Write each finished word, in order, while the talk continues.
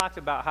talked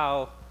about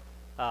how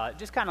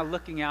just kind of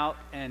looking out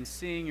and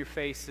seeing your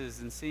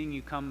faces and seeing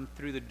you come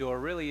through the door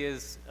really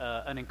is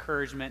an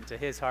encouragement to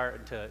his heart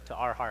and to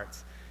our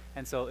hearts.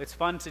 And so it's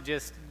fun to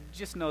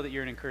just know that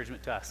you're an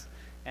encouragement to us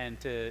and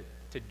to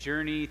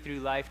journey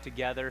through life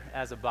together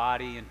as a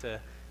body and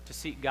to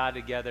seek God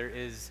together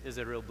is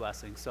a real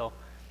blessing. So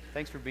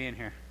thanks for being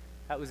here.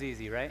 That was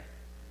easy, right?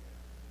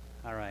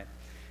 All right.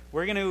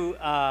 We're going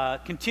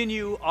to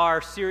continue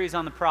our series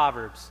on the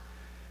Proverbs.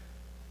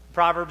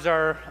 Proverbs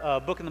are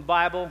a book in the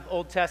Bible,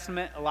 Old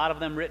Testament, a lot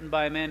of them written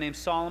by a man named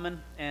Solomon,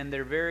 and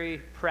they're very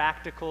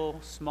practical,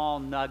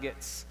 small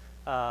nuggets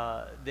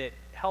that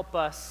help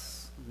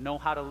us know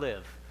how to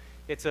live.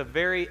 It's a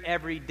very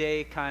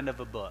everyday kind of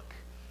a book.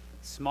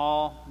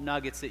 Small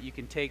nuggets that you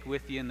can take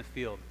with you in the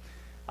field.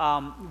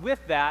 With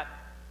that,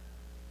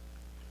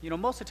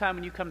 most of the time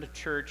when you come to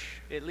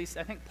church, at least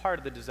I think part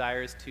of the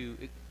desire is to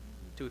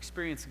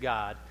experience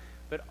God,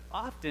 but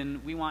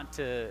often we want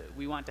to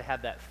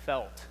have that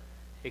felt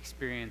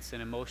experience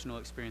and emotional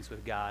experience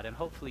with God, and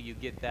hopefully you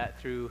get that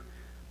through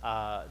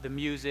the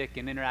music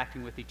and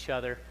interacting with each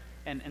other,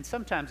 and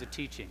sometimes the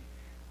teaching.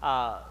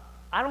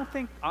 I don't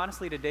think,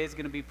 honestly, today is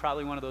going to be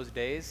probably one of those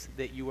days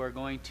that you are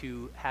going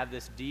to have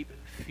this deep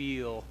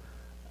feel,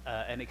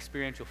 an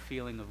experiential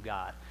feeling of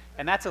God.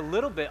 And that's a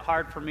little bit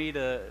hard for me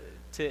to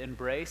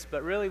embrace,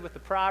 but really with the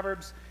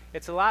Proverbs,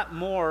 it's a lot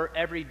more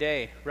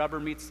everyday,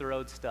 rubber meets the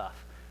road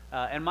stuff.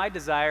 And my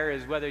desire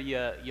is whether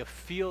you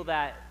feel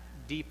that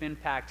deep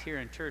impact here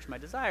in church, my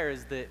desire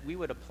is that we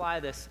would apply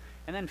this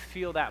and then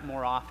feel that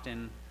more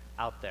often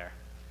out there,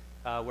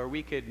 where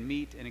we could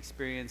meet and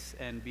experience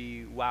and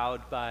be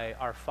wowed by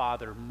our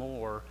Father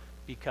more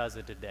because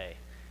of today.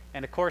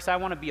 And of course, I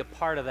want to be a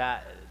part of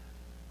that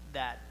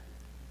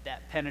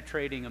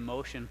penetrating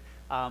emotion,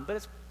 but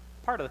it's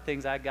part of the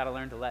things I've got to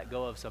learn to let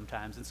go of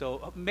sometimes. And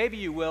so maybe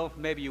you will,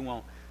 maybe you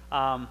won't.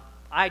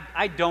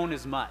 I don't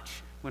as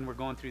much when we're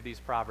going through these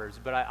Proverbs,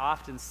 but I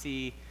often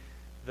see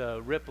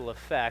the ripple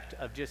effect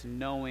of just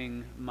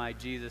knowing my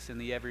Jesus in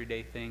the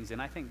everyday things,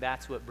 and I think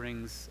that's what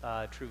brings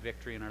true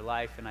victory in our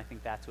life, and I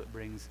think that's what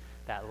brings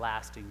that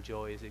lasting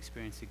joy, is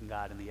experiencing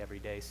God in the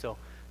everyday. So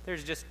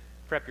there's just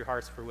prep your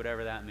hearts for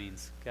whatever that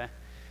means, okay?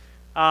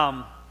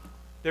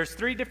 There's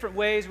 3 different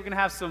ways. We're going to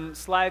have some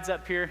slides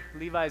up here.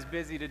 Levi's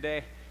busy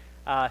today.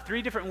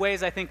 3 different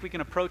ways I think we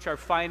can approach our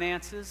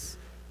finances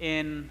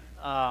in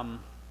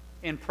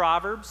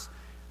Proverbs.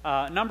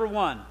 Number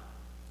 1,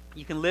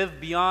 you can live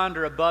beyond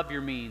or above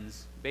your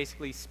means,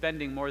 basically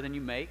spending more than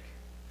you make.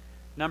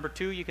 Number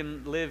 2, you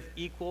can live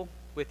equal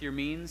with your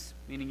means,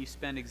 meaning you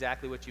spend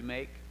exactly what you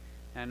make.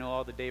 And I know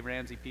all the Dave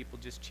Ramsey people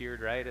just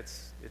cheered, right?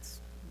 It's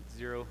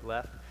 0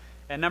 left.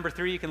 And number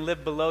 3, you can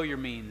live below your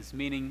means,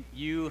 meaning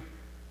you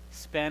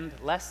spend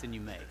less than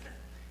you make.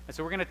 And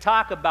so we're going to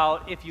talk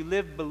about, if you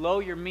live below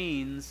your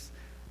means,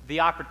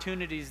 the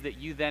opportunities that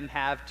you then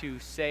have to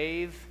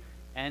save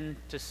and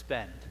to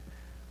spend.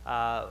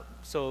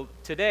 So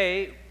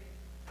today,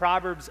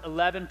 Proverbs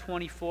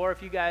 11:24.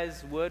 If you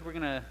guys would, we're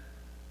gonna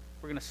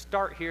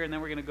start here, and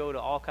then we're gonna go to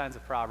all kinds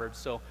of Proverbs.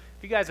 So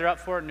if you guys are up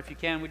for it, and if you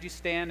can, would you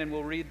stand and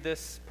we'll read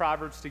this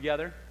Proverbs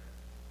together?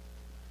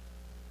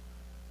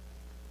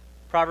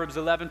 Proverbs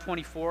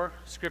 11:24.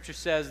 Scripture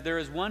says, "There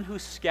is one who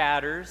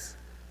scatters,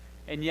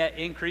 and yet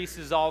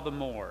increases all the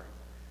more.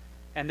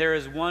 And there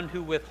is one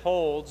who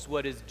withholds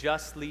what is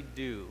justly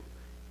due,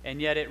 and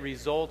yet it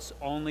results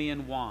only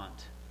in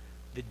want.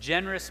 The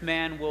generous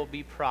man will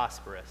be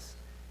prosperous,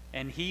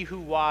 and he who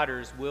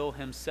waters will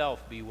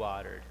himself be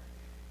watered.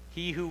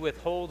 He who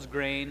withholds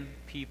grain,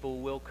 people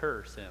will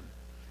curse him,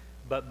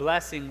 but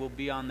blessing will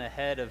be on the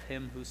head of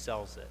him who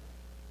sells it."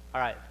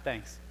 All right,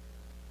 thanks.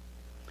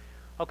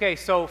 Okay,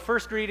 so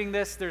first reading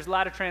this, there's a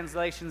lot of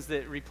translations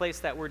that replace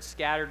that word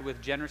scattered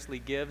with generously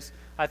gives.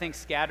 I think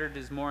scattered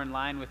is more in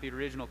line with the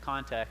original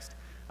context.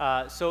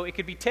 So it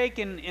could be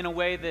taken in a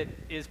way that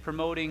is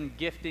promoting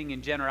gifting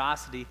and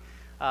generosity,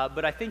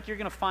 but I think you're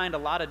going to find a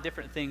lot of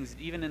different things,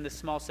 even in this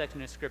small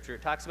section of Scripture.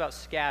 It talks about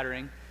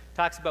scattering,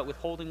 talks about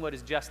withholding what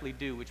is justly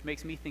due, which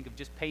makes me think of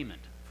just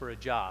payment for a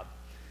job.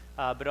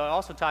 But it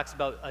also talks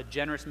about a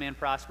generous man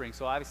prospering,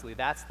 so obviously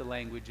that's the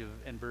language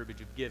and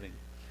verbiage of giving.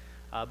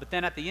 But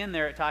then at the end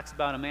there, it talks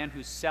about a man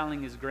who's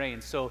selling his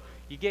grain. So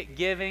you get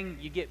giving,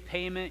 you get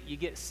payment, you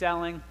get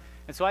selling.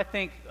 And so I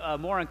think a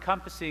more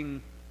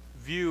encompassing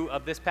view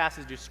of this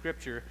passage of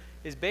Scripture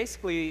is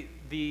basically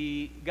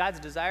God's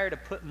desire to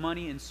put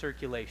money in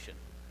circulation.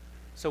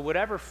 So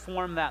whatever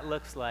form that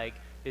looks like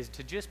is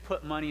to just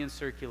put money in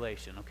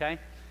circulation, okay?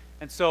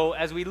 And so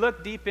as we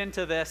look deep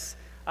into this,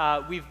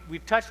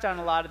 we've touched on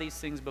a lot of these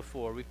things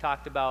before. We've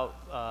talked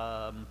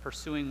about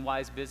pursuing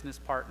wise business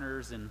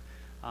partners, and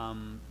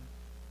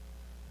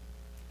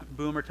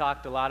Boomer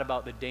talked a lot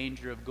about the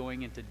danger of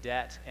going into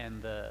debt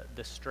and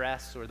the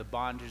stress or the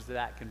bondage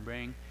that can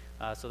bring.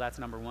 So that's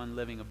number 1,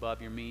 living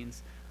above your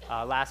means.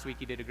 Last week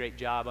you did a great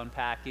job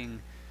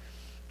unpacking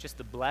just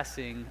the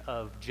blessing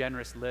of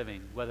generous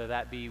living, whether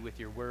that be with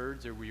your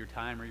words or with your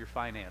time or your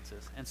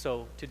finances. And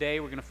so today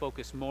we're going to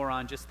focus more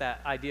on just that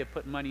idea of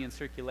putting money in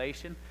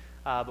circulation.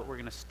 but we're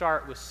going to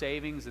start with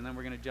savings, and then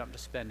we're going to jump to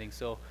spending.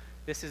 So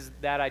this is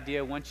that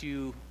idea. Once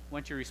you're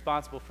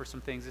responsible for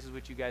some things, this is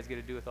what you guys get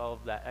to do with all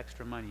of that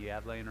extra money you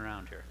have laying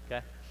around here,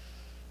 okay?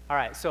 All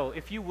right, so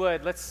if you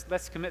would,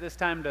 let's commit this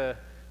time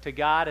to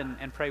God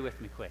and pray with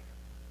me quick.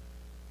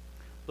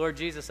 Lord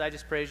Jesus, I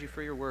just praise you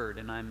for your word,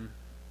 and I'm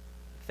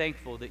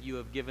thankful that you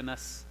have given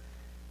us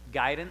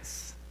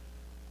guidance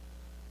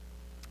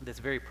that's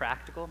very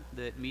practical,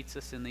 that meets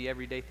us in the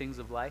everyday things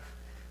of life.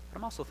 But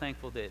I'm also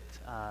thankful that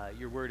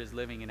your word is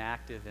living and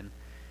active, and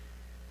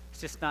it's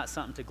just not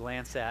something to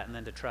glance at and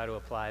then to try to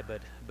apply,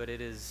 but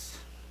it is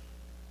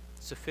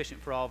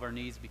sufficient for all of our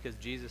needs because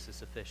Jesus is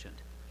sufficient,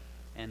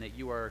 and that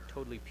you are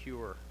totally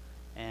pure,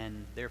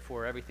 and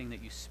therefore everything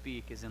that you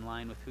speak is in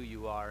line with who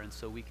you are, and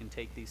so we can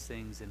take these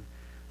things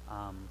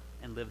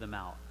and live them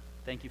out.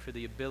 Thank you for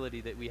the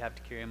ability that we have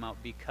to carry them out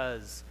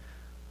because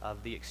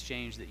of the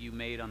exchange that you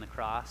made on the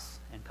cross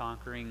and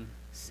conquering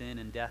sin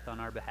and death on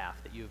our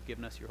behalf, that you have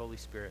given us your Holy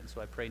Spirit. And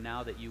so I pray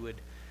now that you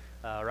would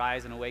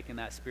rise and awaken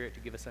that Spirit to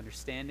give us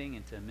understanding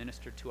and to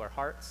minister to our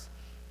hearts,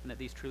 and that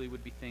these truly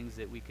would be things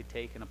that we could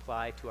take and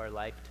apply to our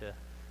life to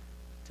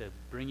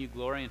bring you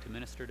glory and to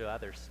minister to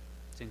others.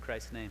 It's in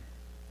Christ's name.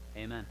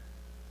 Amen.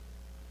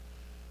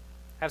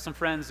 I have some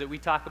friends that we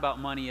talk about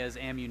money as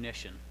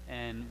ammunition,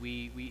 and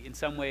we in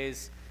some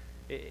ways,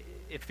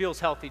 it feels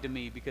healthy to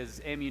me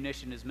because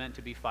ammunition is meant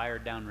to be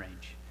fired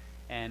downrange.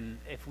 And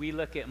if we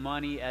look at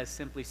money as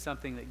simply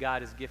something that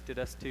God has gifted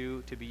us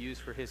to be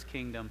used for his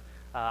kingdom,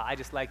 I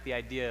just like the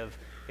idea of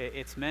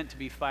it's meant to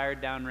be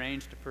fired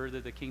downrange to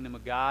further the kingdom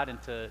of God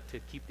and to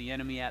keep the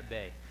enemy at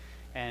bay.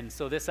 And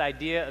so this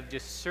idea of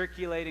just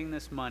circulating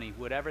this money,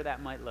 whatever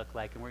that might look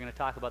like, and we're going to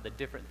talk about the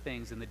different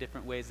things and the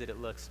different ways that it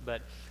looks,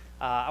 but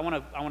I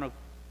want to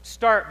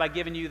start by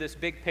giving you this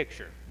big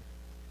picture.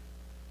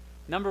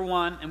 Number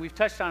one, and we've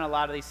touched on a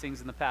lot of these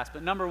things in the past,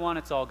 but number one,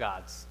 it's all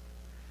God's.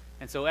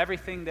 And so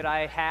everything that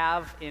I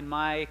have in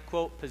my,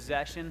 quote,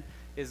 possession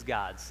is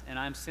God's. And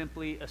I'm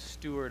simply a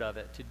steward of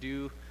it to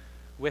do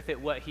with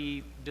it what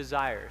he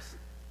desires.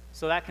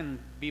 So that can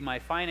be my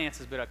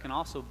finances, but it can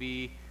also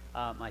be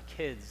my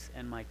kids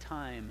and my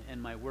time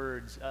and my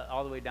words,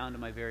 all the way down to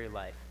my very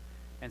life.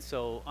 And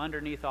so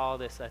underneath all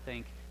this, I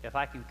think, if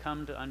I can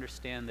come to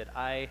understand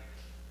that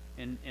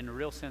in a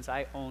real sense,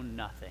 I own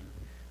nothing,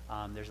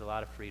 there's a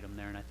lot of freedom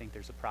there, and I think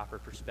there's a proper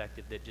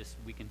perspective that just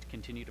we can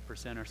continue to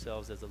present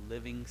ourselves as a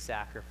living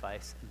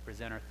sacrifice and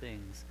present our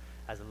things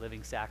as a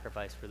living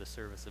sacrifice for the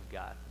service of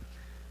God.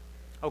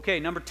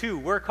 Okay, number two,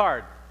 work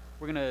hard.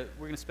 We're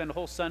gonna spend a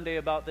whole Sunday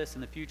about this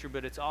in the future,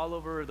 but it's all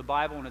over the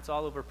Bible and it's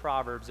all over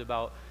Proverbs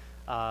about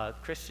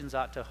Christians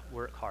ought to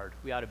work hard.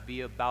 We ought to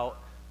be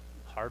about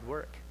hard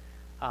work.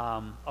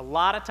 A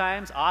lot of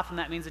times, often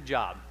that means a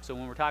job. So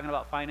when we're talking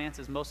about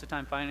finances, most of the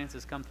time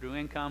finances come through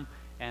income,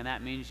 and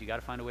that means you got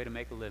to find a way to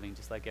make a living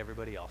just like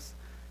everybody else,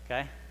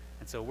 okay?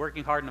 And so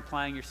working hard and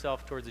applying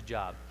yourself towards a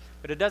job.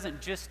 But it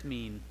doesn't just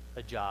mean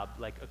a job,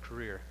 like a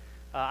career.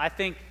 I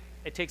think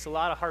it takes a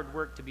lot of hard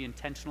work to be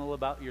intentional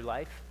about your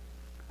life.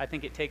 I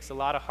think it takes a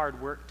lot of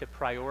hard work to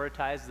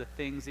prioritize the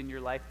things in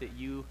your life that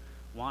you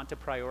want to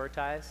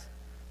prioritize.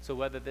 So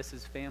whether this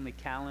is family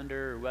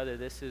calendar or whether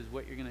this is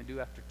what you're going to do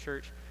after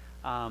church,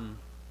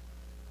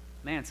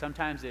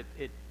 sometimes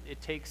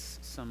it takes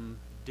some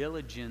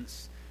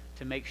diligence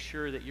to make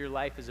sure that your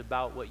life is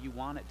about what you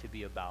want it to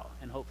be about.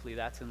 And hopefully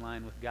that's in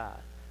line with God.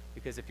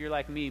 Because if you're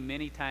like me,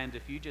 many times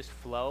if you just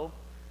flow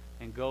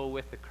and go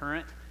with the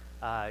current,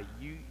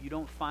 you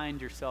don't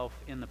find yourself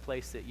in the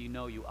place that you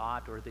know you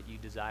ought or that you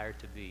desire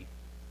to be.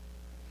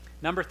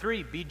 Number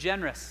three, be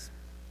generous.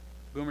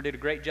 Boomer did a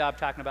great job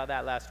talking about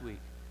that last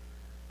week.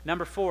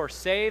 Number four,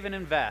 save and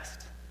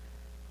invest.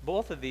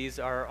 Both of these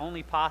are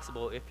only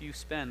possible if you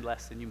spend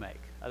less than you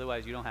make.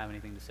 Otherwise, you don't have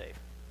anything to save.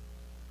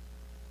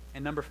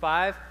 And number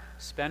five,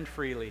 spend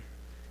freely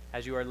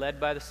as you are led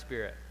by the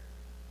Spirit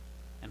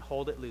and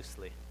hold it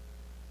loosely.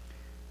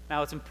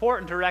 Now, it's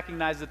important to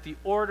recognize that the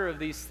order of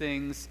these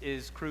things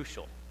is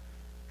crucial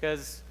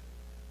because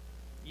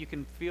you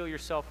can feel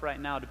yourself right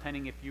now,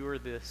 depending if you are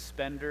the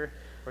spender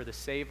or the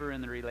saver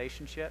in the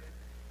relationship.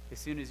 As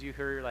soon as you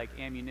hear like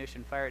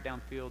ammunition, fire it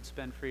downfield,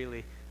 spend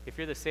freely. If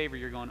you're the saver,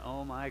 you're going,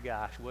 oh my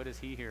gosh, what is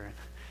he hearing?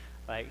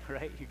 Like,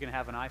 right? You're going to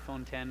have an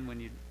iPhone 10 when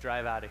you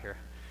drive out of here.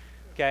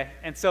 Okay?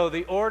 And so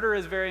the order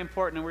is very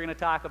important, and we're going to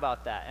talk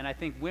about that. And I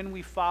think when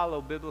we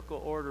follow biblical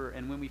order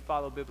and when we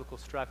follow biblical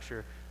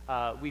structure,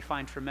 we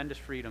find tremendous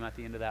freedom at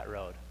the end of that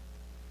road.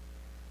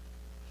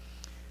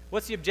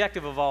 What's the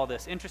objective of all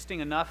this? Interesting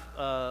enough,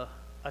 a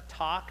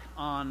talk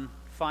on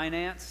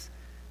finance,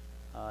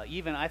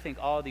 even I think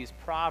all of these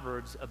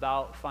proverbs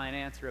about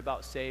finance or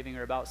about saving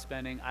or about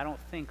spending, I don't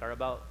think are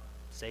about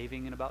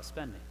saving and about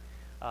spending.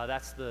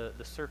 That's the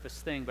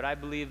surface thing. But I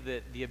believe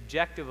that the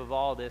objective of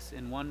all this,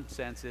 in one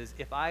sense, is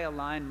if I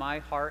align my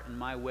heart and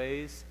my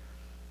ways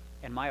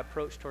and my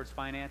approach towards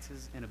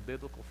finances in a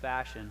biblical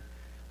fashion,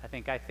 I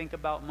think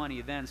about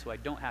money then so I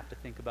don't have to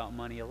think about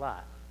money a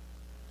lot.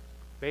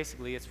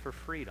 Basically, it's for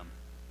freedom.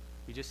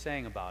 You just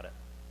sang about it.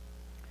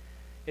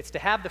 It's to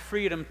have the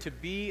freedom to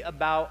be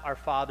about our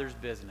Father's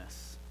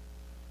business,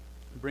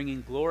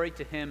 bringing glory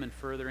to Him and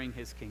furthering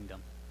His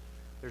kingdom.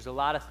 There's a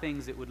lot of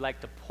things that would like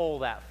to pull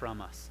that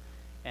from us.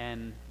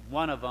 And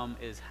one of them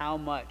is how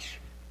much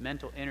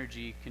mental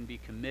energy can be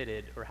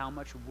committed, or how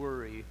much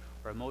worry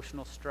or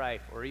emotional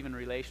strife or even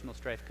relational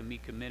strife can be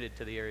committed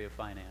to the area of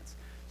finance.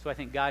 So I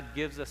think God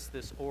gives us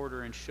this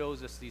order and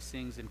shows us these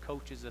things and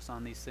coaches us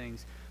on these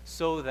things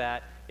so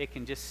that it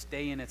can just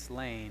stay in its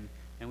lane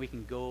and we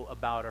can go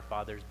about our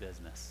Father's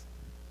business.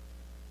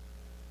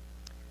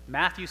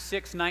 Matthew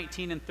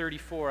 6:19 and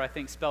 34, I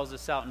think, spells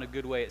this out in a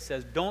good way. It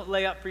says, "Don't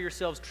lay up for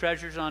yourselves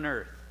treasures on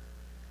earth."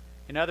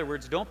 In other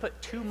words, don't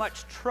put too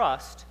much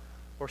trust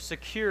or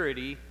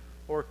security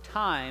or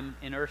time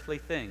in earthly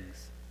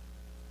things.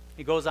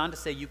 He goes on to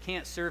say you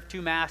can't serve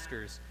two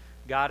masters,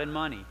 God and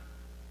money.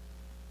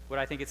 What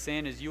I think it's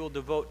saying is you will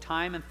devote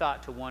time and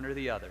thought to one or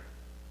the other.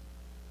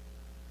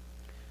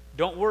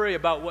 Don't worry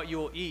about what you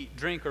will eat,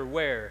 drink, or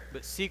wear,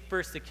 but seek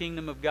first the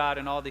kingdom of God,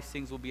 and all these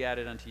things will be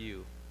added unto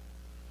you.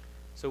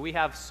 So we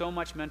have so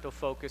much mental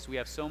focus, we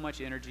have so much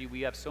energy,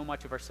 we have so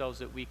much of ourselves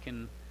that we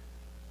can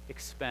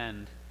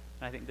expend.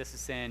 And I think this is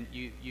saying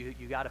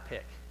you got to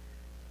pick.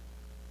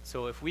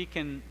 So if we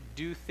can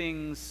do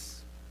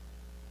things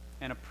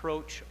and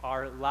approach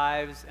our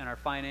lives and our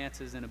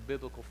finances in a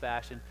biblical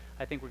fashion,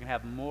 I think we're going to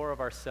have more of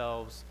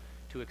ourselves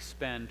to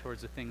expend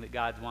towards the thing that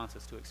God wants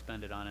us to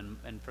expend it on.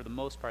 And for the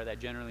most part, that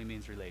generally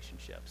means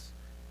relationships.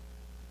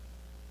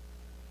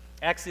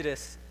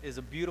 Exodus is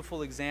a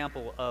beautiful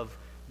example of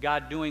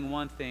God doing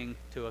one thing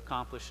to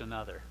accomplish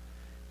another.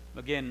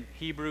 Again,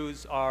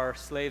 Hebrews are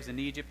slaves in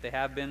Egypt. They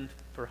have been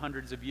for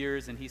hundreds of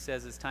years, and he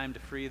says it's time to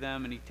free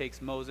them, and he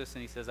takes Moses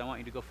and he says, I want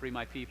you to go free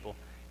my people.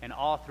 And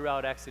all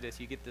throughout Exodus,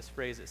 you get this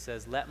phrase that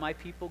says, let my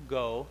people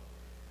go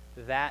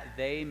that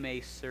they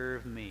may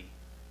serve me.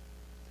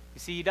 You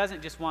see, he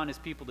doesn't just want his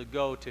people to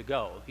go.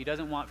 He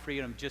doesn't want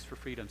freedom just for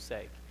freedom's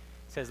sake.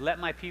 He says, let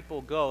my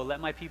people go, let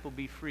my people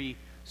be free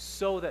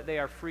so that they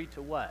are free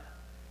to what?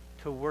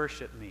 To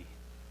worship me.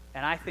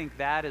 And I think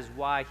that is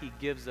why he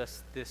gives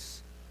us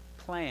this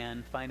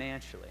plan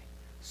financially,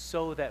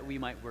 so that we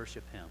might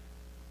worship him.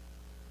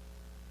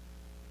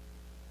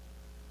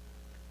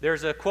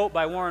 There's a quote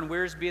by Warren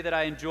Wiersbe that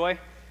I enjoy.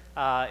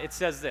 It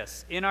says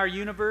this: in our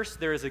universe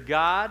there is a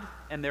God,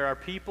 and there are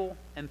people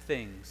and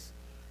things.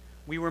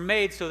 We were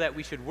made so that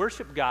we should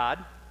worship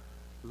God,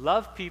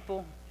 love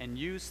people, and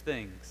use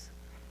things.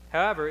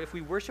 However, if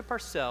we worship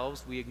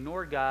ourselves, we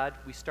ignore God,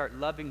 we start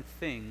loving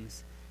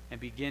things, and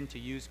begin to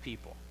use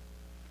people.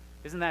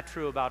 Isn't that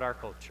true about our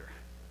culture?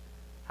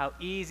 How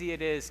easy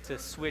it is to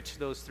switch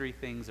those three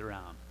things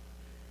around.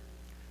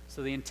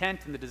 So the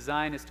intent and the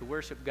design is to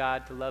worship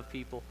God, to love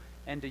people,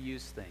 and to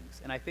use things.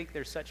 And I think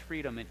there's such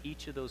freedom in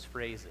each of those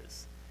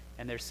phrases.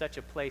 And there's such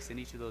a place in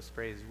each of those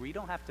phrases where you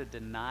don't have to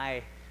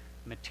deny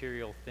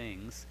material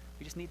things.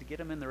 We just need to get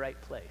them in the right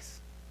place.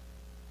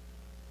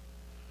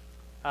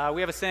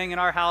 We have a saying in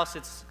our house.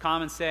 It's a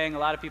common saying. A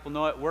lot of people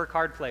know it. Work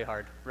hard, play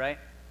hard, right?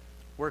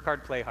 Work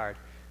hard, play hard.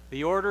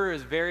 The order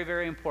is very,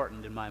 very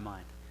important in my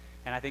mind.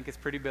 And I think it's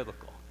pretty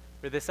biblical.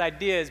 But this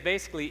idea is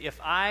basically, if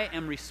I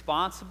am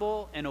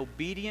responsible and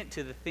obedient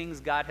to the things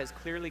God has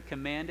clearly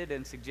commanded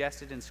and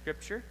suggested in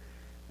Scripture,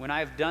 when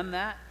I've done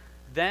that,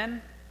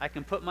 then I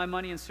can put my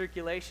money in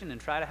circulation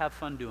and try to have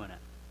fun doing it.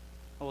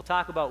 And we'll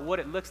talk about what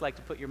it looks like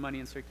to put your money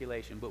in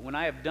circulation. But when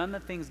I have done the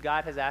things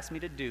God has asked me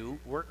to do,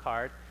 work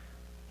hard,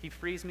 he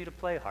frees me to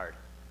play hard.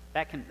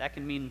 That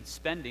can mean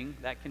spending.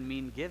 That can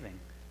mean giving.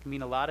 It can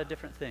mean a lot of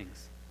different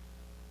things.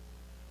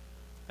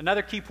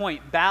 Another key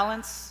point,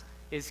 balance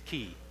is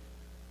key.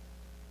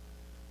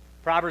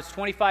 Proverbs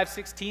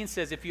 25:16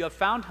 says, if you have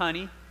found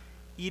honey,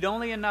 eat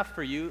only enough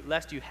for you,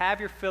 lest you have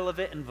your fill of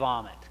it and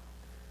vomit.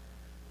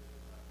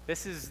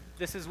 This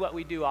is what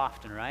we do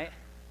often, right?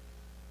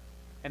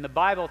 And the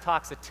Bible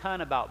talks a ton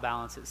about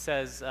balance. It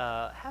says,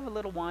 have a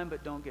little wine,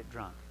 but don't get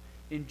drunk.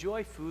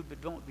 Enjoy food, but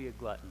don't be a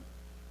glutton.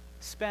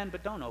 Spend,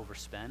 but don't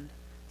overspend.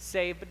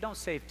 Save, but don't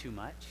save too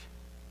much.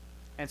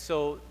 And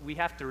so we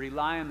have to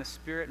rely on the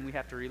Spirit, and we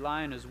have to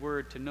rely on His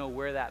Word to know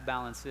where that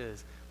balance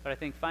is. But I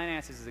think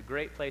finances is a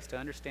great place to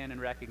understand and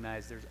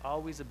recognize there's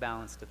always a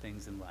balance to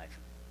things in life.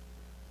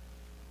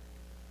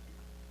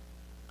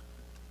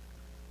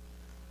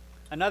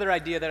 Another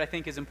idea that I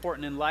think is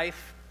important in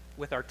life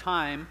with our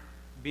time,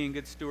 being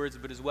good stewards,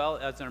 but as well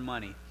as our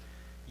money.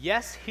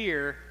 Yes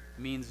here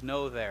means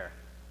no there.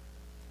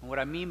 And what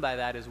I mean by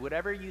that is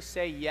whatever you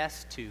say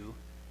yes to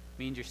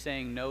means you're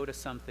saying no to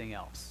something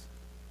else.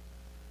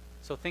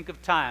 So think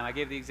of time. I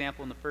gave the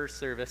example in the first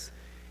service.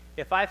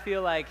 If I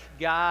feel like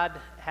God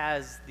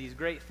has these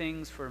great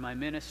things for my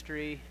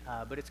ministry,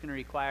 but it's going to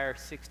require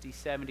 60,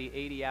 70,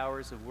 80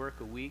 hours of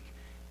work a week,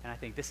 and I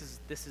think this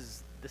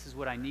is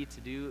what I need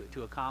to do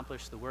to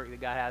accomplish the work that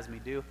God has me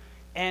do,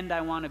 and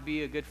I want to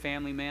be a good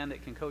family man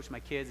that can coach my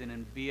kids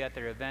and be at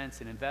their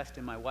events and invest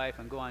in my wife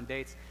and go on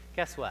dates,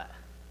 guess what?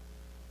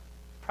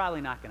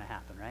 Probably not going to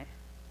happen, right?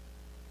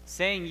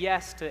 Saying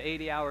yes to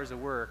 80 hours of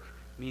work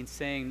means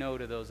saying no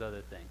to those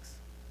other things,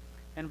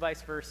 and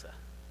vice versa.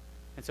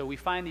 And so we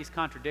find these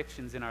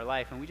contradictions in our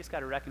life, and we just got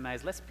to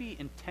recognize, let's be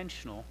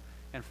intentional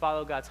and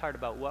follow God's heart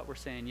about what we're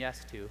saying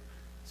yes to,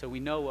 so we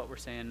know what we're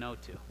saying no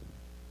to.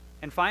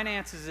 And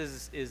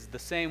finances is the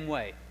same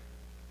way.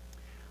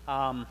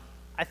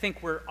 I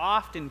think we're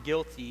often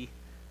guilty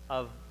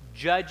of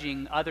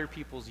judging other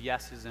people's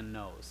yeses and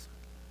nos.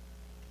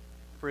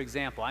 For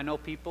example, I know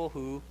people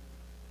who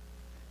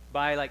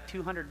buy like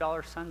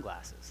 $200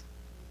 sunglasses.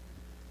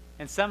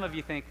 And some of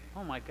you think,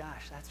 oh my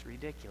gosh, that's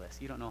ridiculous.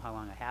 You don't know how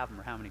long I have them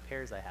or how many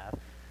pairs I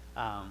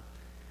have.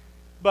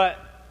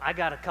 But I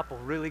got a couple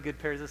really good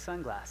pairs of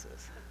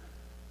sunglasses.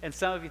 And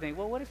some of you think,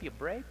 well, what if you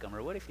break them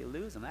or what if you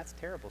lose them? That's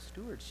terrible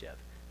stewardship.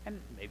 And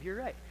maybe you're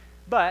right.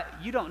 But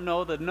you don't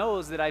know the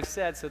no's that I've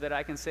said so that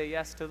I can say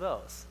yes to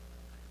those.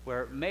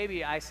 Where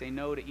maybe I say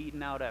no to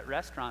eating out at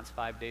restaurants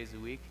 5 days a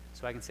week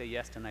so I can say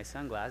yes to nice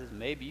sunglasses.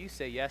 Maybe you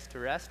say yes to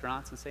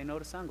restaurants and say no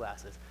to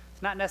sunglasses.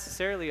 It's not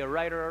necessarily a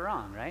right or a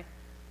wrong, right?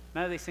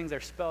 None of these things are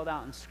spelled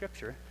out in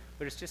Scripture,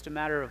 but it's just a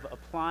matter of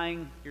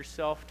applying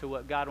yourself to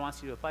what God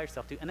wants you to apply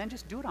yourself to, and then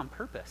just do it on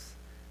purpose.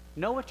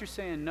 Know what you're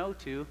saying no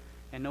to,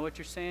 and know what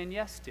you're saying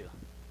yes to.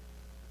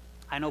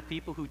 I know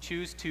people who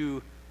choose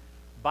to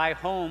buy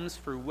homes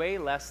for way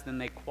less than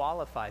they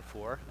qualify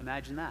for,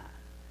 imagine that,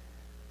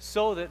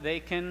 so that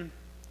they can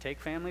take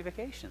family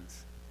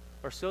vacations,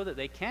 or so that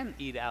they can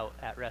eat out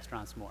at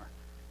restaurants more.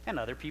 And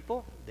other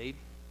people, they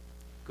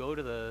go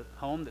to the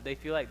home that they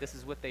feel like this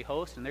is what they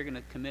host, and they're going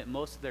to commit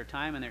most of their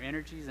time and their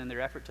energies and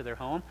their effort to their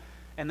home,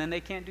 and then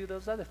they can't do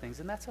those other things,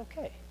 and that's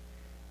okay.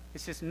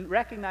 It's just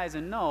recognize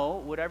and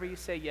know whatever you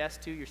say yes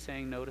to, you're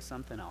saying no to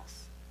something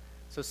else.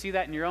 So see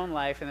that in your own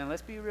life, and then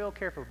let's be real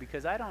careful,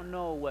 because I don't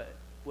know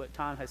what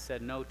Tom has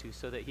said no to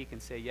so that he can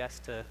say yes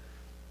to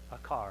a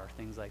car,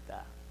 things like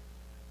that.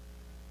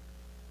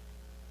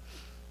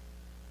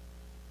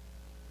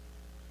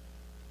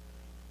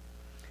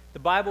 The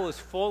Bible is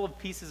full of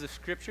pieces of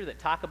Scripture that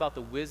talk about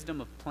the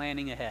wisdom of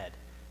planning ahead.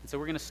 And so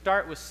we're going to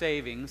start with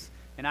savings.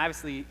 And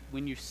obviously,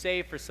 when you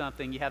save for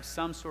something, you have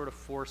some sort of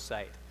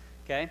foresight.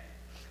 Okay?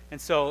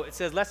 And so it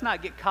says, let's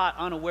not get caught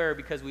unaware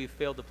because we've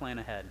failed to plan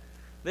ahead.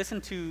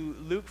 Listen to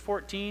Luke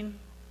 14,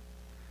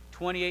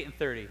 28 and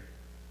 30. It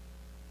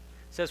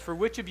says, for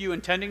which of you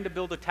intending to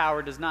build a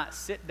tower does not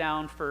sit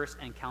down first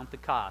and count the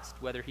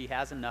cost, whether he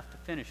has enough to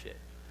finish it?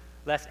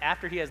 Lest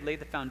after he has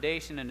laid the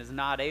foundation and is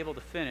not able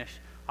to finish,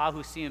 all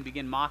who see him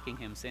begin mocking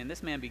him, saying,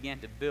 this man began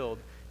to build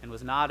and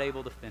was not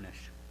able to finish.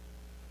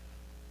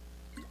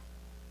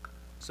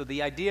 So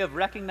the idea of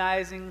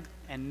recognizing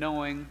and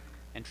knowing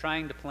and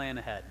trying to plan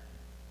ahead.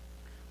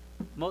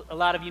 A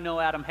lot of you know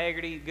Adam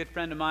Haggerty, a good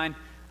friend of mine.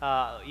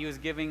 He was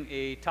giving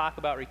a talk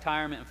about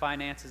retirement and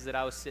finances that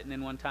I was sitting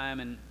in one time,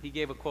 and he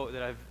gave a quote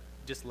that I've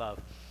just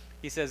loved.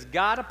 He says,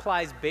 God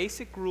applies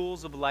basic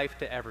rules of life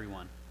to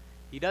everyone.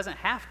 He doesn't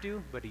have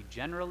to, but he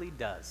generally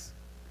does.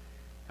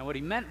 And what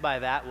he meant by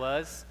that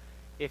was,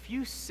 if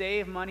you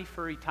save money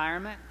for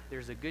retirement,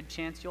 there's a good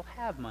chance you'll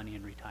have money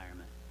in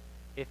retirement.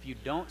 If you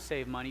don't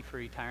save money for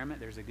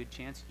retirement, there's a good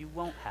chance you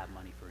won't have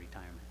money for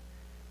retirement.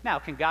 Now,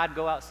 can God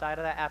go outside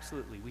of that?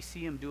 Absolutely. We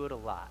see him do it a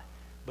lot.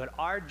 But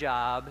our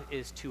job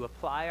is to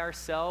apply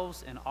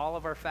ourselves and all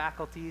of our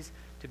faculties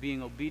to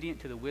being obedient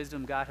to the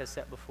wisdom God has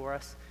set before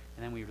us,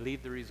 and then we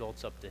leave the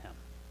results up to him.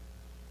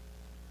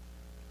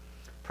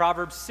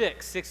 Proverbs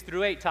 6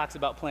 through 8 talks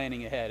about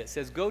planning ahead. It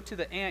says, go to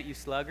the ant, you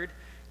sluggard,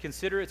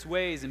 consider its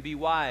ways and be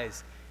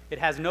wise. It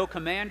has no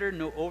commander,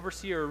 no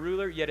overseer or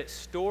ruler, yet it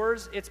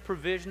stores its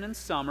provision in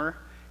summer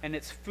and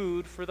its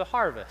food for the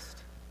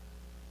harvest.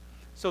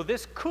 So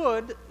this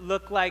could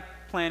look like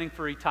planning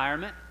for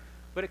retirement,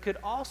 but it could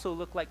also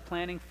look like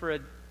planning for a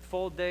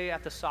full day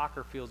at the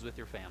soccer fields with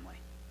your family.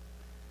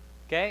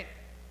 Okay?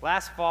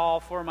 Last fall,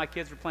 4 of my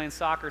kids were playing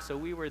soccer, so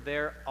we were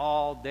there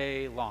all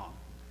day long.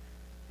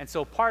 And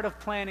so part of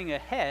planning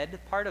ahead,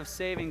 part of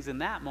savings in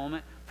that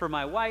moment for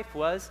my wife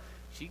was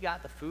she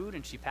got the food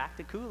and she packed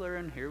the cooler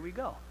and here we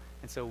go.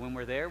 And so when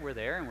we're there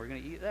and we're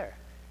going to eat there.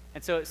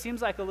 And so it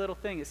seems like a little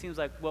thing. It seems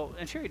like, well,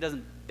 and Sherry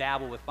doesn't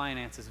dabble with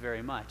finances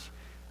very much.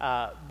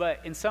 But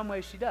in some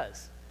ways she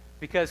does.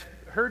 Because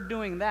her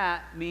doing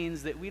that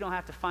means that we don't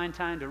have to find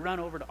time to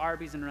run over to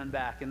Arby's and run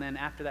back. And then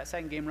after that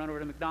second game, run over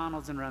to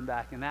McDonald's and run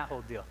back and that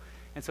whole deal.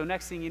 And so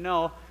next thing you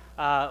know,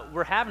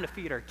 we're having to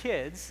feed our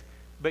kids.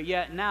 But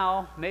yet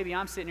now, maybe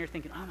I'm sitting here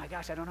thinking, oh my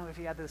gosh, I don't know if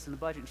he had this in the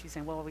budget. And she's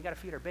saying, well, we got to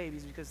feed our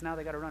babies because now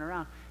they got to run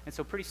around. And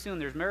so pretty soon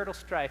there's marital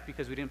strife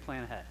because we didn't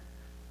plan ahead.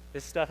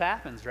 This stuff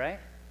happens, right?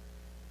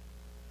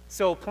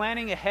 So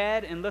planning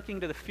ahead and looking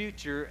to the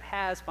future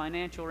has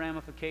financial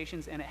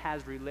ramifications and it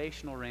has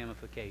relational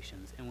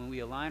ramifications. And when we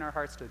align our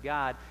hearts to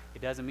God,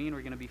 it doesn't mean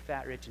we're going to be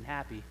fat, rich, and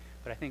happy.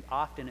 But I think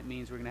often it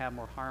means we're going to have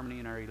more harmony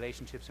in our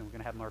relationships and we're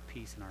going to have more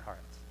peace in our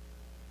hearts.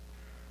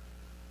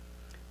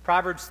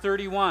 Proverbs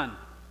 31.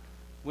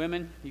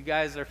 Women, you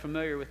guys are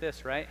familiar with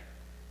this, right?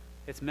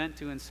 It's meant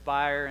to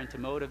inspire and to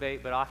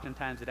motivate, but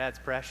oftentimes it adds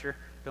pressure.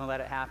 Don't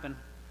let it happen.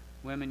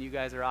 Women, you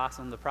guys are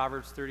awesome. The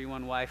Proverbs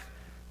 31 wife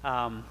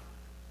and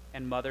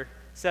mother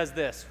says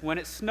this, when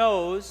it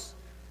snows,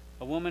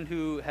 A woman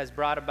who has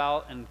brought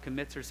about and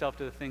commits herself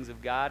to the things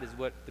of God is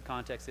what the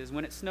context is.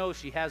 When it snows,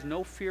 she has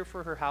no fear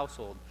for her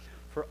household,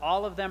 for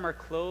all of them are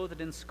clothed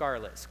in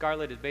scarlet.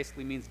 Scarlet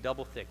basically means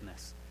double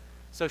thickness.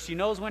 So she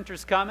knows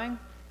winter's coming,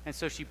 and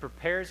so she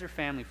prepares her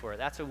family for it.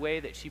 That's a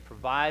way that she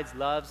provides,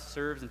 loves,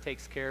 serves, and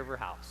takes care of her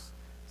house.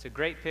 It's a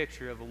great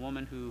picture of a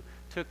woman who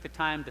took the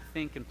time to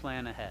think and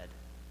plan ahead.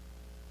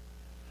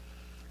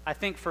 I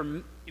think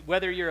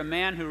whether you're a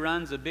man who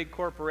runs a big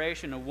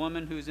corporation, a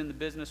woman who's in the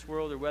business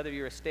world, or whether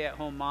you're a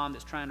stay-at-home mom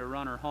that's trying to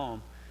run her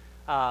home,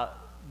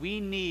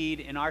 we need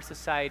in our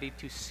society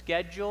to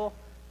schedule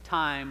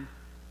time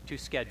to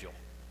schedule,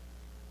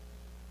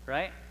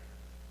 right?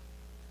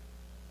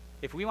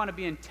 If we want to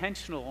be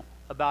intentional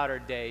about our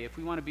day, if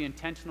we want to be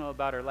intentional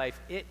about our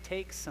life, it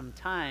takes some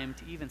time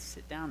to even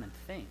sit down and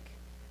think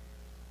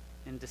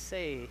and to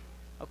say,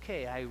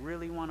 okay, I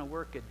really want to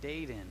work a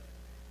date in.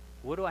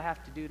 What do I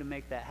have to do to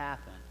make that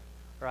happen?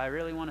 Or I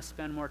really want to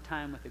spend more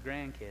time with the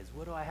grandkids.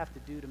 What do I have to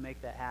do to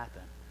make that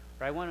happen?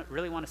 Or I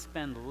really want to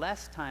spend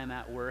less time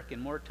at work and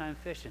more time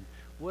fishing.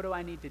 What do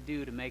I need to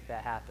do to make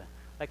that happen?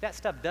 Like, that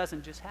stuff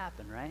doesn't just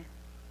happen, right?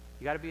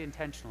 You got to be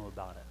intentional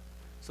about it.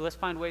 So let's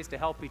find ways to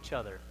help each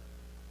other.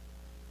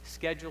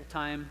 Schedule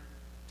time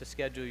to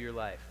schedule your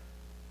life.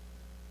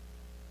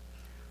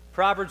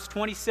 Proverbs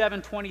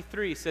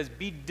 27:23 says,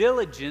 "Be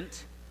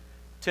diligent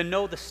to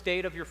know the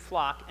state of your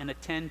flock and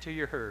attend to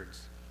your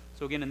herds."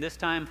 So again, in this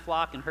time,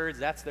 flock and herds,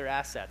 that's their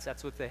assets.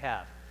 That's what they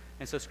have.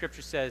 And so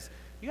Scripture says,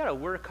 you got to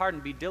work hard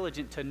and be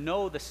diligent to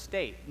know the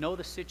state, know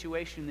the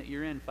situation that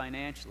you're in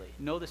financially,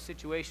 know the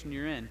situation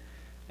you're in.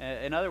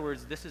 In other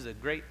words, this is a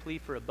great plea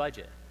for a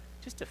budget,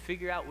 just to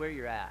figure out where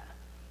you're at.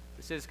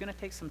 It says it's going to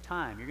take some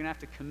time. You're going to have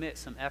to commit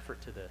some effort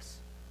to this.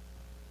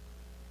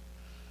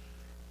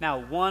 Now,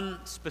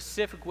 one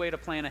specific way to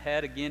plan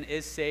ahead, again,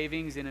 is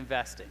savings and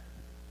investing.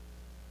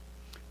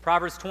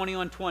 Proverbs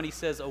 21:20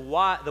 says,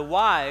 the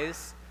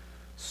wise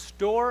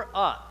store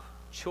up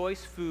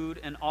choice food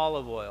and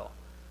olive oil,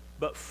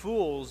 but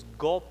fools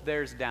gulp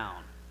theirs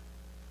down.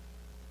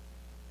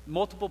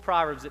 Multiple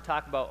proverbs that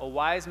talk about a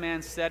wise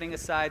man setting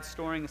aside,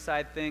 storing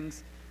aside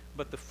things,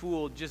 but the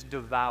fool just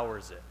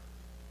devours it.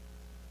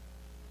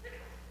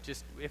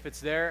 Just, if it's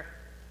there,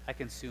 I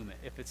consume it.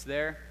 If it's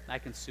there, I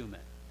consume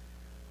it.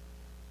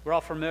 We're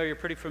all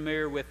pretty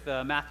familiar with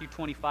Matthew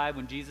 25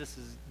 when Jesus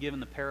is given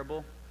the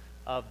parable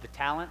of the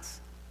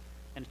talents.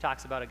 And it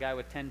talks about a guy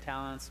with 10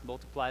 talents,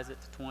 multiplies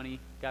it to 20.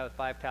 Guy with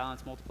 5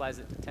 talents, multiplies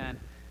it to 10.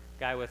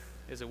 Guy with,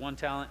 1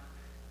 talent,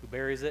 who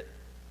buries it.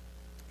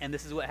 And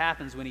this is what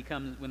happens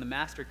when the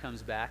master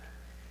comes back.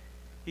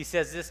 He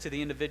says this to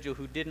the individual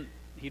who didn't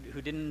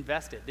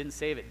invest it, didn't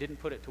save it, didn't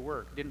put it to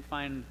work, didn't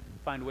find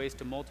ways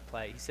to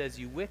multiply it. He says,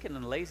 "You wicked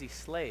and lazy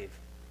slave,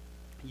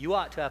 you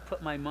ought to have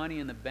put my money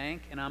in the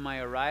bank, and on my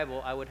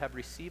arrival I would have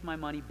received my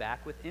money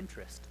back with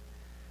interest."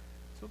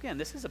 So again,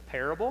 this is a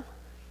parable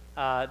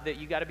that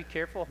you got to be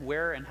careful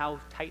where and how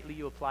tightly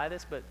you apply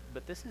this, but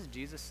this is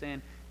Jesus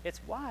saying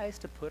it's wise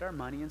to put our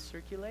money in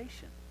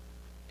circulation.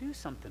 Do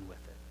something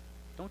with it.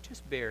 Don't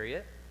just bury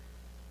it.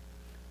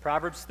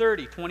 Proverbs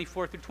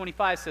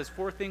 30:24-25 says,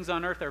 "4 things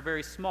on earth are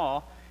very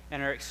small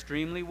and are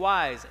extremely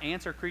wise.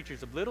 Ants are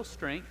creatures of little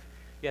strength,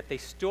 yet they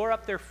store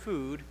up their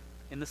food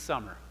in the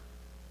summer."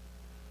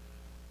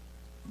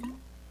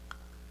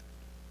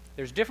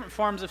 There's different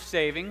forms of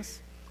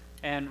savings,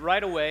 and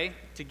right away,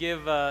 to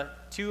give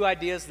 2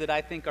 ideas that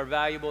I think are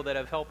valuable that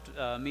have helped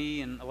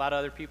me and a lot of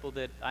other people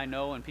that I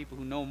know and people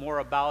who know more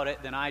about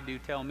it than I do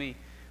tell me.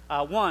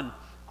 1,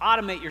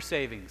 automate your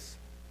savings.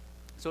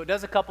 So it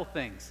does a couple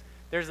things.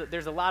 There's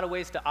a lot of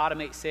ways to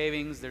automate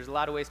savings. There's a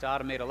lot of ways to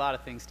automate a lot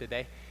of things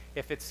today.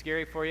 If it's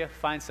scary for you,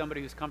 find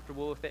somebody who's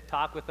comfortable with it.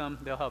 Talk with them.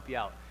 They'll help you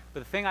out. But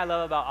the thing I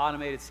love about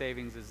automated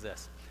savings is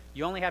this.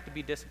 You only have to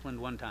be disciplined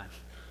one time.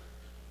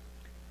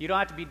 You don't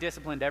have to be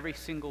disciplined every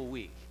single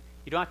week.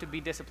 You don't have to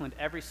be disciplined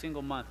every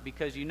single month,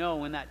 because you know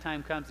when that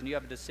time comes and you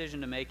have a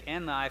decision to make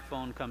and the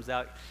iPhone comes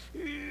out,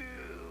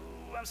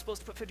 I'm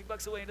supposed to put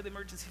 $50 away into the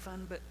emergency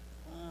fund, but,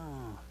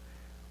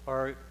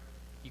 or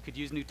you could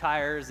use new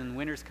tires and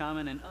winter's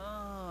coming and,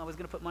 I was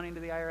going to put money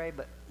into the IRA,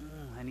 but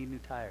I need new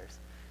tires.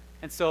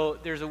 And so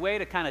there's a way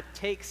to kind of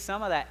take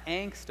some of that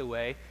angst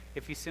away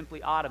if you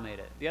simply automate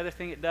it. The other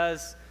thing it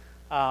does,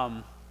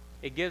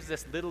 it gives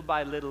this little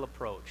by little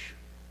approach.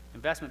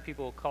 Investment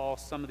people call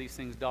some of these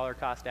things dollar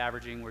cost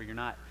averaging, where you're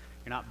not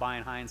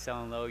buying high and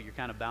selling low. You're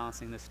kind of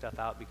balancing this stuff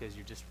out because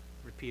you're just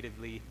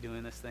repeatedly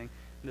doing this thing.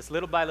 And this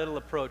little by little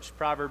approach,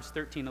 Proverbs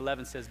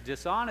 13:11 says,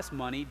 "Dishonest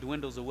money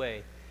dwindles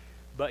away,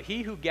 but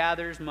he who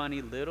gathers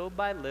money little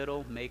by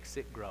little makes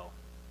it grow."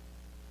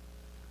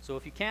 So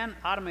if you can,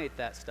 automate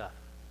that stuff.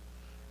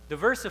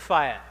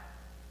 Diversify it.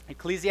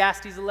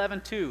 Ecclesiastes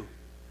 11:2.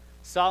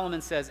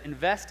 Solomon says,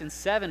 "Invest in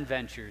 7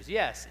 ventures,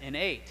 yes, in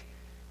 8.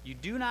 You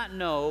do not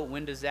know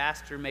when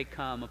disaster may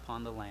come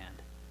upon the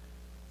land."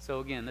 So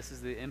again, this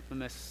is the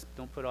infamous,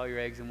 don't put all your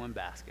eggs in one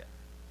basket.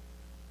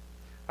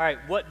 All right,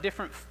 what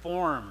different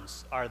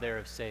forms are there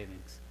of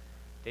savings?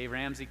 Dave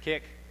Ramsey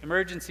kick,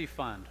 emergency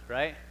fund,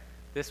 right?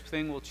 This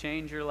thing will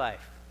change your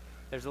life.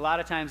 There's a lot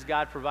of times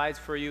God provides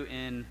for you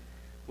in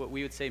what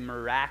we would say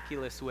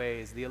miraculous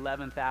ways, the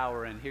 11th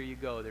hour, and here you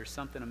go. There's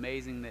something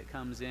amazing that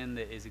comes in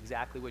that is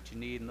exactly what you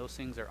need, and those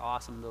things are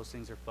awesome, those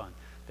things are fun.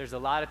 There's a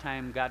lot of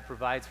time God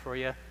provides for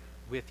you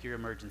with your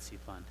emergency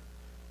fund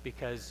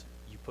because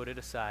you put it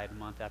aside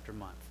month after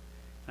month.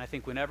 And I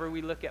think whenever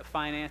we look at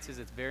finances,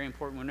 it's very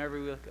important. Whenever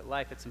we look at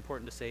life, it's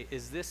important to say,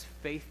 is this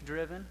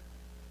faith-driven?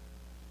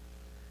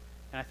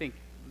 And I think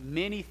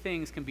many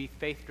things can be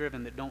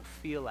faith-driven that don't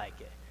feel like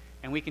it.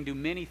 And we can do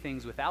many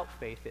things without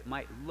faith that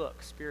might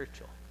look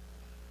spiritual.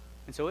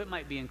 And so it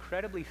might be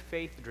incredibly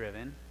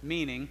faith-driven,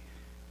 meaning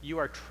you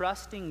are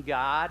trusting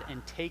God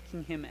and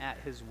taking him at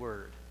his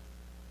word.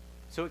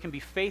 So it can be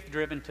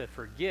faith-driven to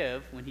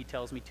forgive when he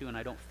tells me to and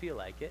I don't feel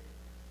like it.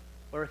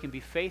 Or it can be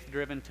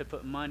faith-driven to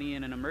put money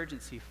in an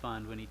emergency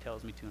fund when he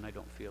tells me to and I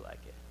don't feel like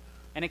it.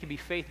 And it can be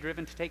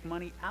faith-driven to take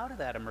money out of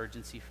that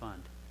emergency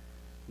fund,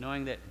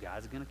 knowing that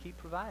God's going to keep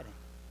providing.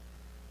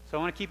 So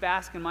I want to keep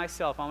asking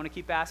myself, I want to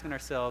keep asking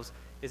ourselves,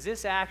 is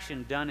this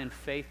action done in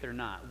faith or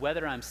not?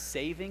 Whether I'm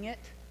saving it,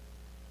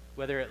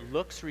 whether it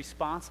looks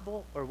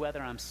responsible, or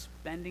whether I'm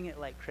spending it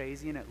like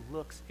crazy and it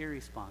looks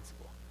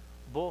irresponsible.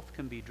 Both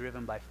can be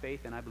driven by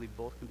faith, and I believe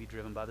both can be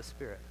driven by the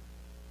Spirit.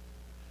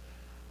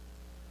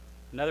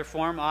 Another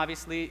form,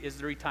 obviously, is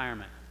the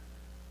retirement.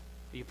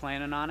 Are you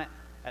planning on it?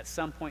 At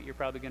some point, you're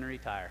probably going to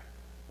retire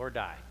or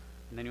die,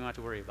 and then you won't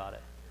have to worry about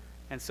it.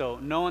 And so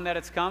knowing that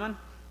it's coming,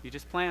 you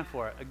just plan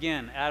for it.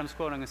 Again, Adam's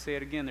quote, I'm going to say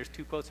it again. There's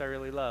two quotes I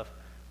really love.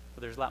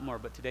 Well, there's a lot more,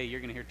 but today you're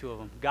going to hear two of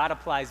them. God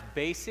applies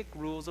basic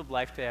rules of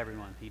life to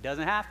everyone. He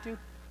doesn't have to,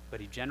 but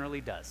he generally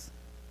does.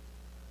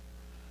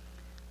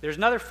 There's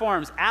another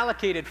forms,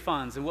 allocated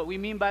funds. And what we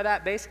mean by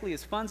that basically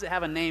is funds that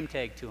have a name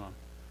tag to them.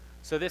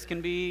 So this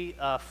can be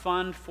a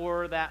fund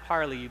for that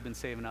Harley you've been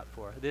saving up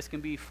for. This can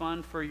be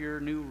fund for your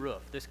new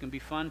roof. This can be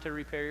fund to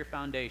repair your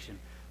foundation.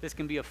 This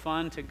can be a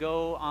fund to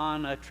go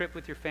on a trip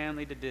with your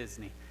family to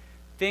Disney.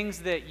 Things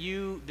that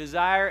you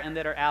desire and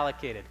that are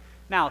allocated.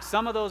 Now,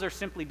 some of those are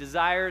simply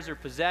desires or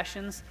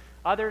possessions.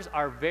 Others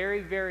are very,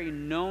 very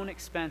known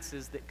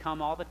expenses that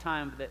come all the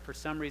time that for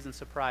some reason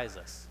surprise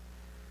us.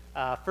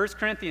 1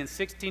 Corinthians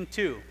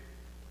 16:2.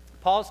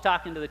 Paul's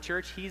talking to the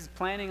church. He's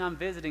planning on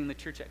visiting the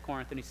church at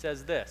Corinth, and he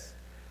says this: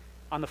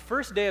 on the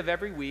first day of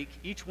every week,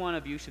 each one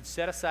of you should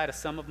set aside a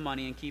sum of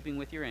money in keeping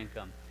with your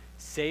income,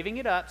 saving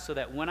it up so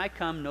that when I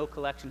come, no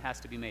collection has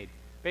to be made.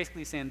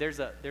 Basically saying there's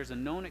a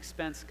known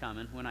expense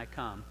coming when I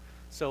come,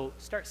 so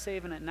start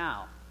saving it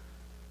now.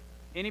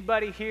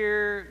 Anybody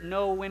here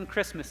know when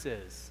Christmas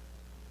is?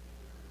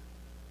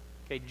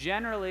 Okay,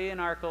 generally in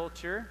our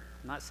culture,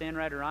 I'm not saying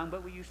right or wrong,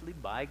 but we usually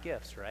buy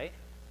gifts, right?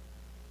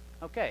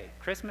 Okay,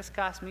 Christmas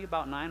costs me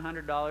about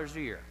 $900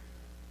 a year,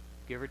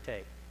 give or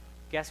take.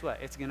 Guess what?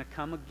 It's going to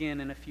come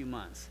again in a few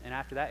months, and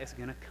after that, it's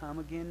going to come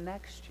again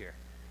next year.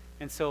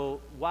 And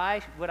so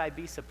why would I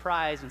be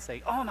surprised and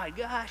say, oh my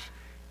gosh,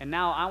 and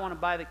now I want to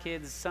buy the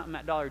kids something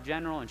at Dollar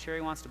General, and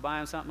Sherry wants to buy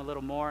them something a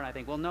little more, and I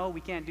think, well, no,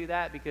 we can't do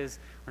that because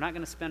we're not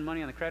going to spend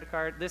money on the credit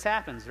card. This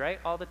happens, right,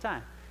 all the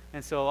time.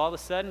 And so all of a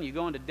sudden, you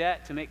go into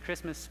debt to make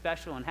Christmas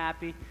special and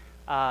happy.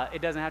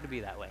 It doesn't have to be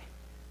that way.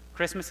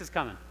 Christmas is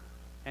coming,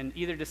 and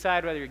either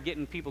decide whether you're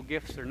getting people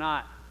gifts or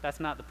not.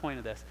 That's not the point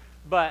of this.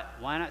 But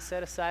why not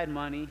set aside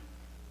money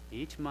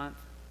each month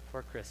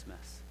for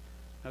Christmas?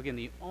 Now, again,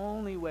 the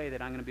only way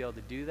that I'm going to be able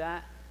to do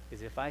that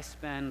is if I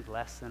spend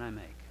less than I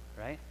make,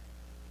 right?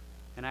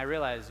 And I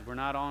realize we're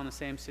not all in the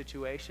same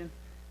situation,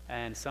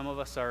 and some of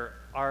us are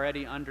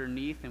already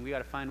underneath, and we got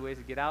to find ways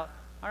to get out.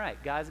 All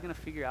right, God's going to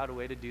figure out a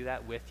way to do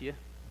that with you,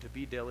 to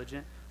be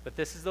diligent. But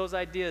this is those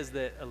ideas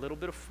that a little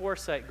bit of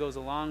foresight goes a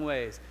long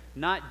ways,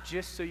 not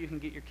just so you can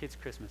get your kids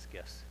Christmas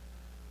gifts.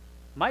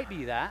 Might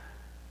be that,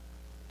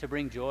 to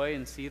bring joy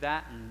and see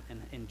that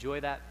and enjoy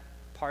that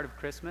part of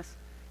Christmas.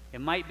 It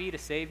might be to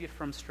save you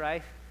from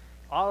strife.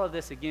 All of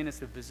this, again, is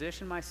to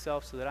position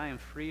myself so that I am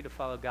free to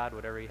follow God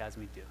whatever he has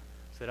me do,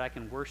 so that I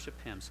can worship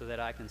him, so that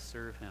I can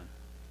serve him.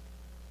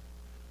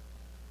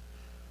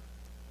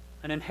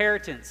 An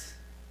inheritance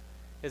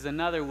is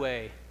another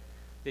way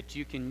that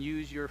you can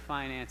use your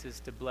finances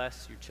to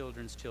bless your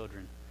children's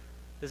children.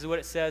 This is what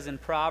it says in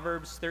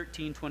Proverbs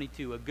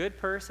 13:22. A good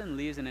person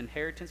leaves an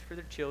inheritance for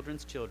their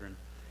children's children,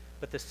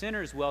 but the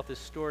sinner's wealth is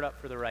stored up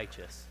for the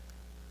righteous.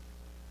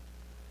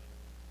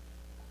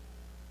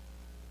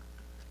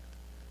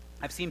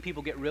 I've seen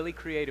people get really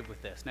creative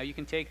with this. Now, you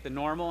can take the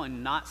normal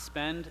and not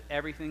spend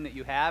everything that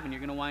you have, and you're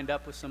going to wind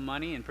up with some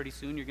money, and pretty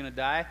soon you're going to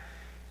die,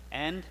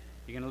 and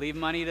you're going to leave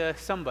money to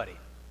somebody.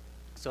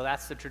 So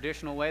that's the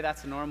traditional way.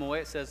 That's the normal way.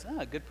 It says,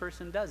 a good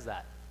person does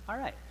that. All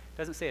right. It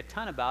doesn't say a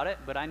ton about it,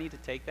 but I need to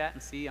take that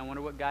and see, I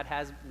wonder what God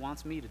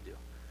wants me to do.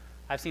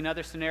 I've seen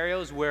other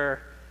scenarios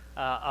where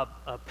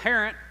a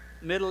parent,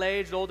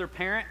 middle-aged, older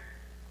parent,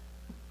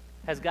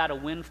 has got a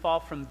windfall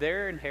from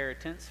their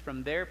inheritance,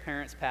 from their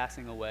parents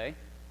passing away,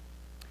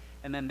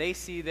 and then they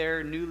see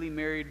their newly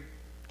married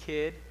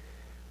kid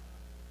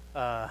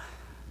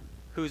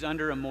who's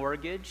under a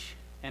mortgage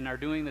and are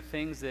doing the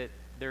things that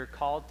they're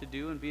called to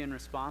do and being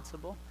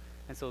responsible.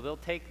 And so they'll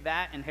take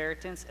that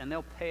inheritance and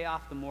they'll pay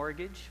off the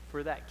mortgage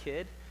for that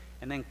kid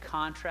and then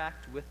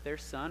contract with their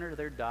son or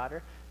their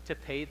daughter to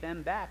pay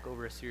them back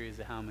over a series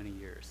of how many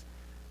years.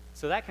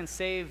 So that can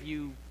save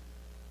you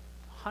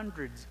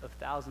hundreds of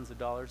thousands of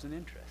dollars in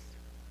interest,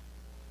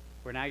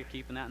 where now you're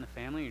keeping that in the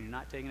family and you're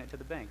not taking it to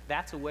the bank.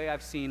 That's a way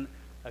I've seen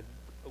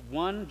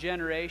one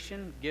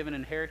generation give an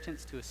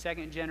inheritance to a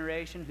second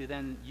generation who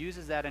then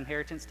uses that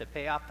inheritance to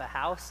pay off the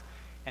house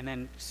and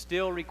then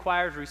still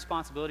requires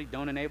responsibility.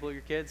 Don't enable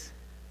your kids,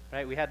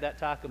 right? We had that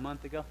talk a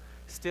month ago.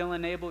 Still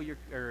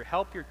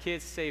help your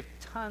kids save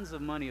tons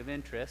of money of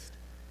interest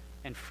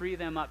and free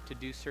them up to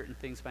do certain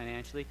things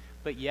financially,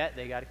 but yet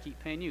they got to keep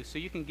paying you. So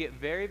you can get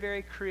very,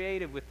 very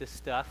creative with this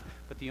stuff,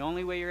 but the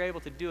only way you're able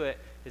to do it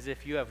is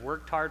if you have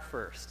worked hard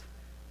first,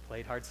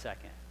 played hard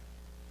second.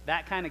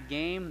 That kind of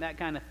game, that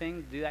kind of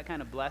thing, do that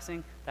kind of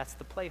blessing, that's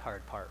the play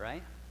hard part,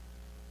 right?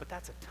 But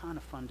that's a ton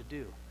of fun to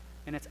do.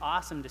 And it's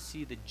awesome to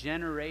see the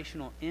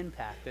generational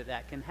impact that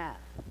that can have.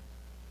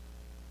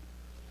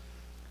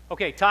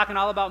 Okay, talking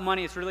all about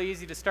money, it's really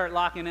easy to start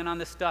locking in on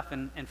this stuff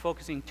and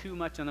focusing too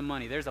much on the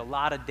money. There's a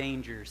lot of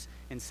dangers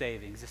in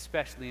savings,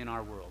 especially in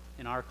our world,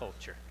 in our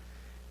culture.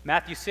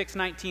 Matthew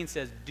 6:19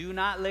 says, "Do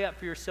not lay up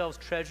for yourselves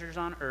treasures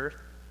on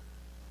earth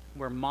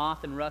where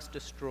moth and rust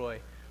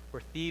destroy,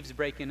 where thieves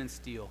break in and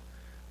steal.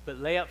 But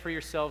lay up for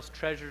yourselves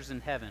treasures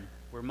in heaven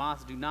where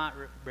moths do not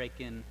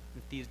break in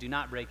and thieves do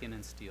not break in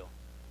and steal."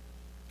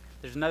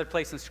 There's another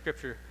place in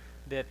Scripture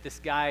that this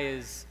guy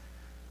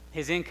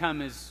his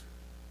income is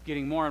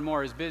getting more and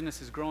more. His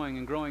business is growing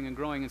and growing and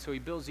growing, and so he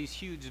builds these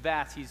huge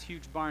vats, these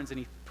huge barns, and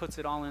he puts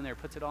it all in there,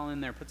 puts it all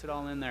in there, puts it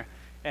all in there.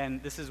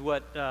 And this is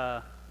what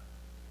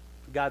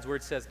God's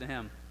word says to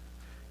him.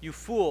 "You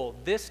fool,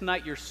 this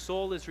night your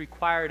soul is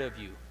required of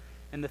you,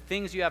 and the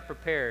things you have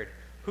prepared,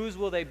 whose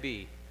will they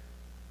be?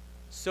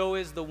 So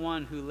is the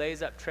one who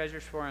lays up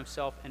treasures for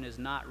himself and is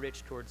not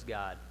rich towards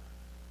God."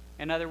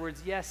 In other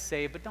words, yes,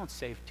 save, but don't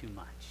save too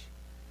much.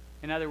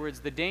 In other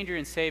words, the danger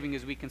in saving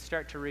is we can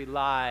start to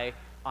rely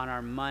on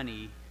our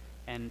money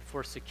and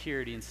for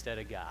security instead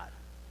of God.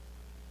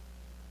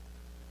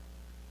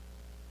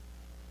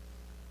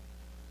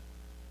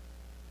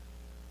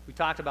 We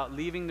talked about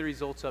leaving the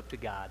results up to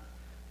God.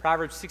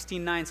 Proverbs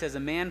 16:9 says, "A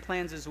man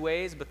plans his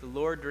ways, but the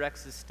Lord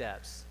directs his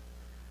steps."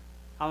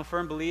 I'm a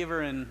firm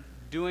believer in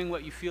doing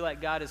what you feel like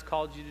God has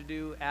called you to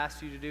do,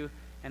 asked you to do,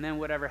 and then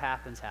whatever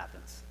happens,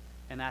 happens.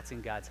 And that's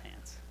in God's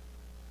hands.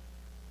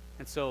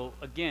 And so,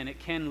 again, it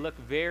can look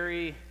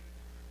very...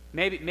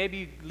 Maybe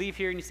you leave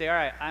here and you say, all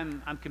right,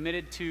 I'm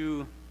committed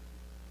to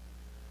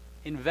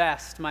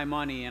invest my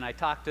money, and I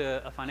talk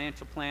to a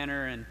financial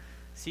planner and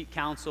seek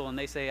counsel, and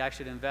they say I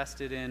should invest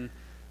it in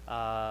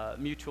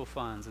mutual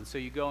funds. And so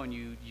you go and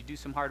you do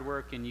some hard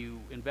work and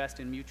you invest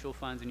in mutual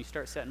funds and you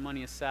start setting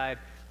money aside,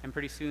 and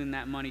pretty soon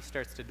that money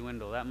starts to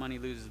dwindle. That money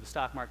loses, the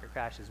stock market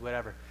crashes,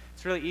 whatever.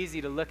 It's really easy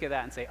to look at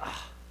that and say,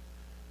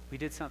 we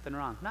did something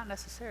wrong. Not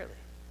necessarily.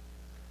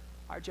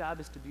 Our job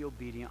is to be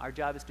obedient. Our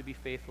job is to be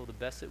faithful the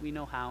best that we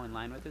know how, in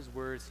line with his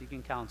word,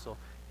 seeking counsel,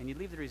 and you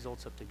leave the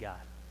results up to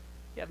God.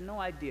 You have no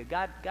idea.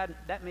 God,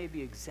 that may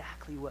be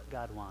exactly what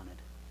God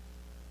wanted.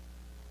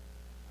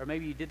 Or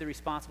maybe you did the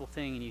responsible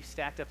thing and you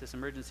stacked up this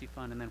emergency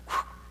fund, and then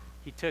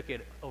he took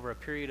it over a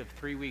period of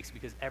 3 weeks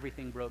because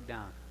everything broke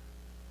down.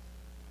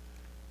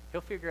 He'll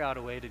figure out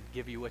a way to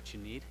give you what you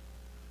need.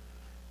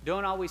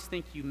 Don't always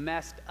think you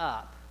messed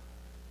up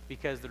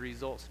because the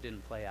results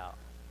didn't play out.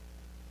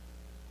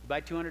 You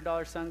buy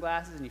 $200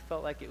 sunglasses and you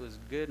felt like it was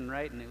good and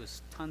right and it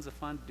was tons of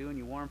fun to do, and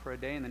you wore them for a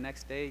day, and the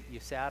next day you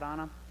sat on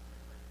them.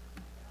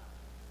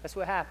 That's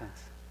what happens.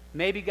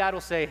 Maybe God will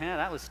say,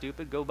 that was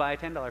stupid, go buy a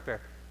 $10 pair.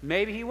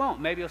 Maybe he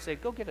won't. Maybe he'll say,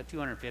 go get a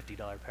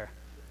 $250 pair.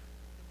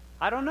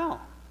 I don't know.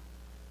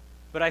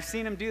 But I've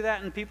seen him do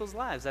that in people's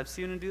lives. I've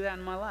seen him do that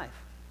in my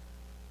life.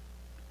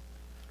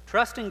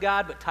 Trust in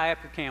God, but tie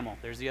up your camel.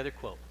 There's the other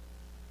quote.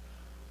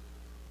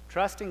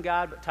 Trust in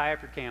God, but tie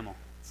up your camel.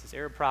 It's this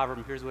Arab proverb,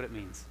 and here's what it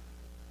means.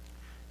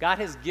 God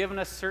has given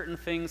us certain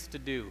things to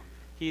do.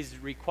 He's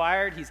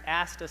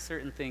asked us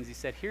certain things. He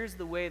said, here's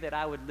the way that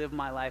I would live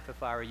my life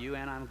if I were you,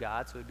 and I'm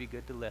God, so it'd be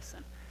good to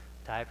listen.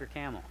 Tie up your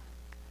camel,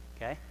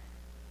 okay?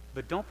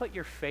 But don't put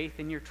your faith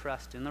and your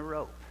trust in the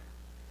rope.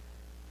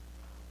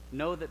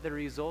 Know that the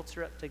results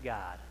are up to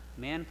God.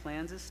 Man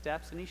plans his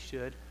steps, and he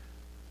should,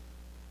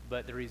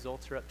 but the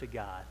results are up to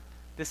God.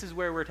 This is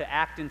where we're to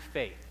act in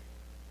faith.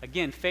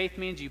 Again, faith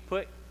means you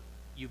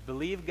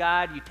believe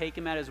God, you take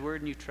him at his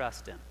word, and you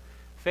trust him.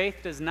 Faith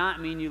does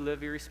not mean you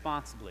live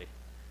irresponsibly.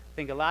 I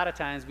think a lot of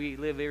times we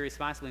live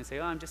irresponsibly and say,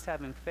 I'm just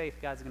having faith,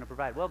 God's going to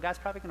provide. Well, God's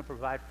probably going to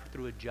provide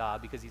through a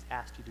job because he's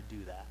asked you to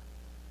do that.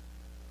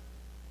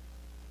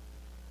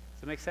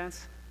 Does that make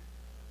sense?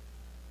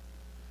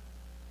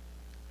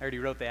 I already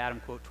wrote the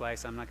Adam quote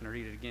twice. I'm not going to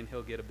read it again.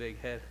 He'll get a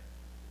big head.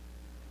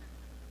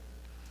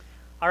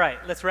 All right,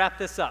 let's wrap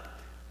this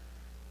up.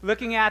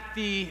 Looking at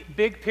the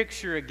big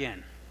picture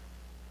again.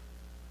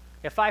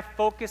 If I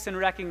focus and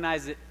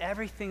recognize that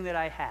everything that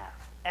I have,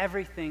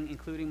 everything,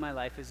 including my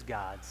life, is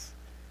God's,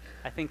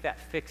 I think that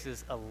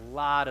fixes a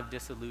lot of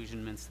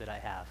disillusionments that I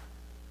have.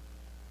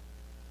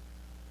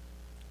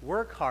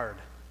 Work hard.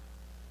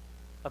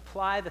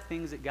 Apply the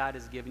things that God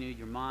has given you,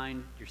 your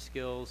mind, your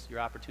skills, your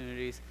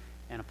opportunities,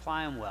 and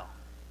apply them well.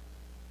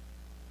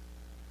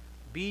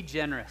 Be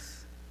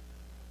generous.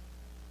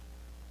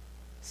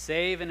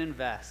 Save and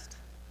invest.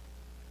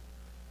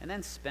 And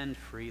then spend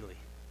freely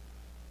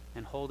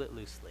and hold it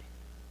loosely.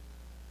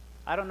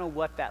 I don't know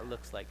what that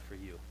looks like for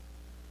you.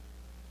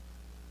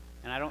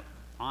 And I don't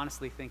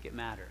honestly think it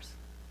matters.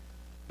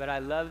 But I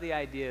love the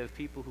idea of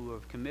people who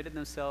have committed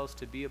themselves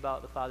to be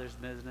about the Father's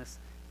business,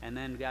 and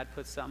then God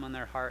puts something on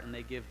their heart and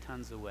they give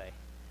tons away.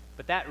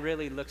 But that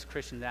really looks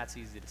Christian. That's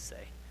easy to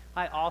say.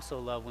 I also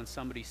love when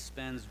somebody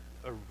spends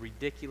a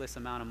ridiculous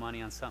amount of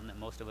money on something that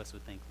most of us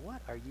would think,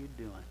 what are you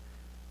doing?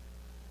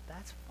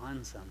 That's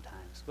fun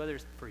sometimes, whether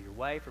it's for your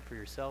wife or for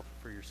yourself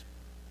or for your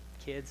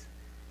kids.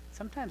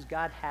 Sometimes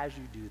God has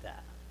you do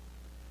that.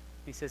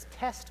 He says,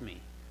 test me.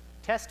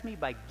 Test me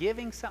by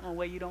giving something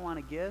away you don't want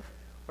to give,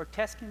 or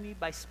testing me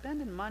by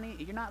spending money.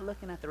 You're not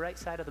looking at the right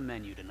side of the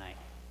menu tonight.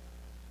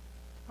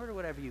 Order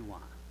whatever you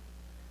want.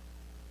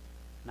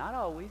 Not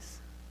always,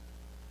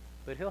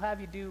 but he'll have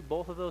you do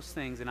both of those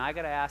things, and I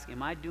got to ask,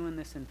 am I doing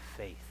this in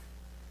faith?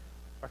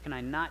 Or can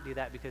I not do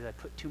that because I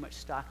put too much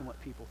stock in what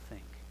people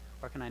think?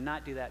 Or can I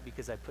not do that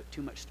because I put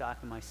too much stock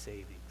in my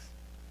savings?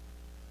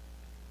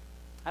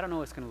 I don't know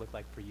what it's going to look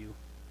like for you,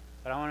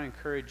 but I want to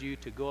encourage you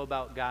to go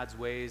about God's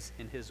ways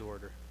in his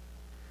order.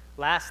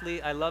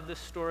 Lastly, I love this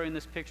story and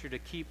this picture to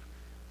keep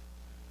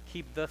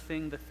the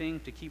thing,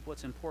 to keep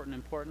what's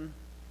important.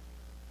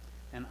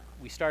 And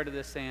we started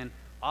this saying,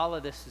 all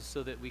of this is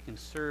so that we can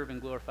serve and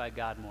glorify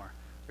God more.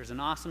 There's an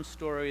awesome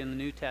story in the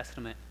New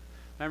Testament.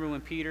 Remember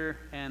when Peter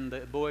and the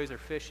boys are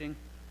fishing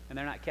and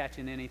they're not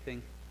catching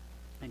anything,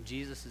 and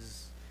Jesus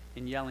is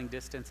in yelling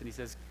distance, and he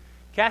says,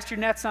 cast your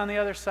nets on the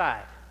other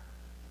side.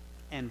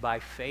 And by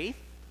faith,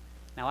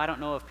 now I don't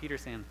know if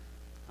Peter's saying,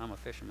 I'm a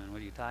fisherman,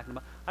 what are you talking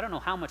about? I don't know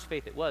how much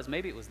faith it was.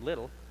 Maybe it was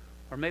little,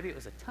 or maybe it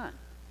was a ton.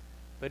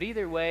 But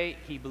either way,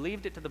 he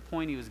believed it to the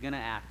point he was going to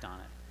act on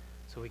it.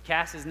 So he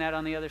casts his net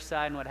on the other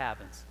side, and what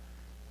happens?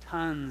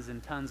 Tons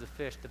and tons of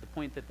fish, to the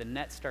point that the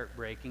nets start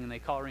breaking, and they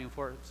call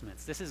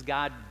reinforcements. This is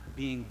God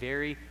being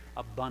very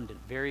abundant,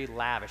 very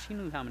lavish. He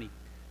knew how many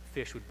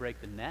fish would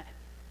break the net,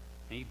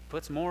 and he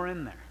puts more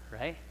in there,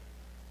 right?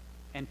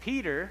 And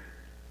Peter,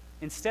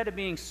 instead of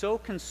being so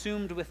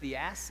consumed with the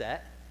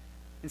asset,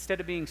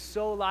 instead of being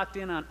so locked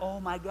in on, oh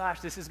my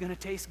gosh, this is going to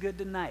taste good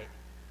tonight,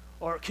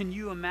 or can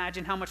you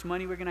imagine how much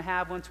money we're going to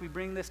have once we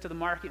bring this to the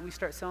market and we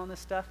start selling this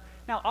stuff?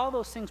 Now, all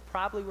those things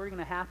probably were going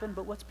to happen,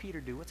 but what's Peter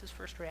do? What's his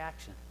first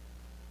reaction?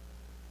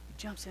 He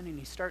jumps in and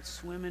he starts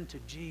swimming to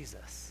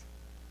Jesus.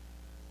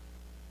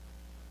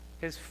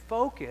 His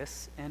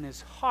focus and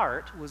his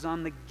heart was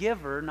on the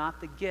giver,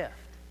 not the gift.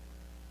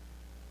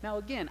 Now,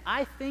 again,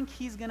 I think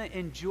he's going to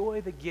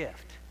enjoy the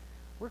gift.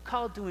 We're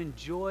called to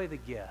enjoy the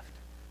gift.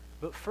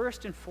 But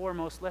first and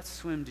foremost, let's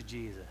swim to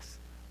Jesus.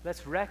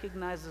 Let's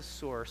recognize the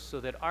source so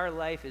that our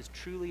life is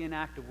truly an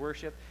act of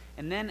worship.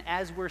 And then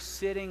as we're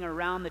sitting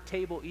around the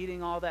table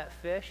eating all that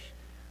fish,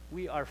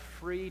 we are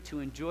free to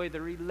enjoy the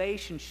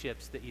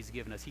relationships that he's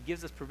given us. He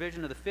gives us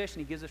provision of the fish,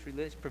 and he gives us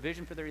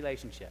provision for the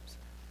relationships.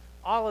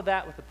 All of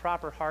that with the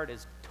proper heart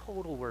is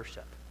total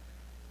worship.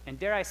 And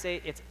dare I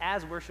say, it's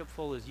as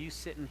worshipful as you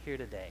sitting here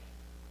today,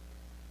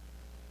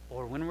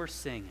 or when we're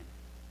singing.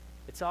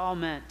 It's all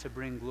meant to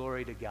bring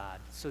glory to God.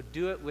 So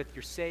do it with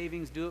your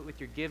savings, do it with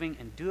your giving,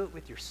 and do it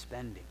with your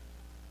spending.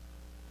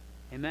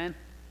 Amen?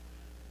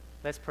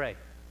 Let's pray.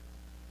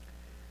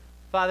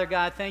 Father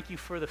God, thank you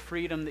for the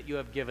freedom that you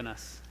have given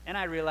us. And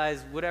I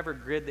realize whatever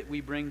grid that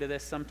we bring to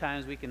this,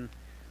 sometimes we can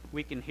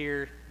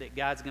hear that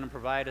God's going to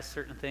provide us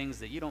certain things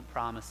that you don't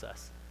promise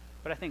us.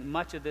 But I think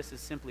much of this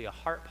is simply a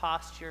heart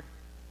posture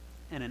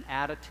and an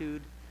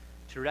attitude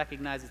to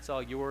recognize it's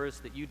all yours,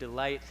 that you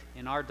delight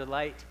in our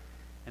delight.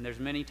 And there's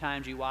many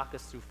times you walk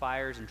us through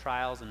fires and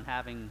trials and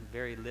having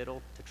very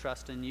little to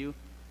trust in you.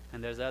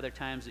 And there's other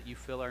times that you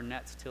fill our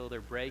nets till they're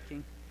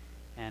breaking.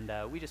 And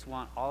we just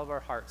want all of our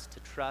hearts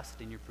to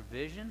trust in your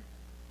provision,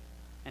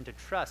 and to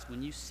trust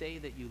when you say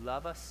that you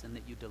love us and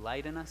that you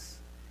delight in us,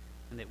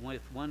 and that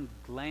with one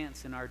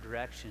glance in our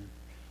direction,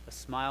 a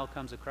smile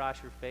comes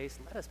across your face.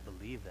 Let us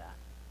believe that.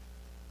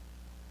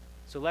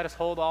 So let us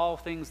hold all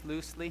things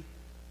loosely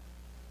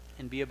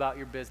and be about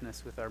your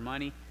business with our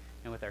money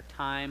and with our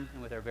time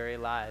and with our very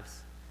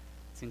lives.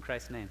 It's in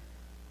Christ's name.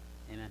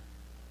 Amen.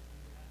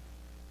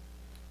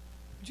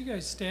 Would you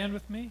guys stand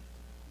with me?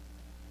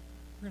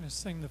 We're going to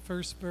sing the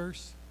first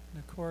verse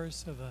and the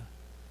chorus of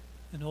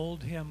an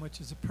old hymn,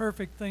 which is a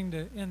perfect thing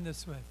to end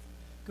this with.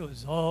 It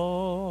goes,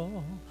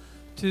 all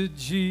to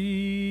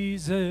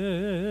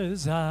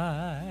Jesus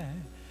I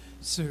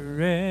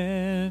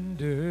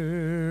surrender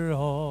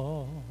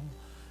all.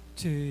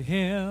 To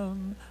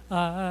him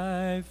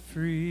I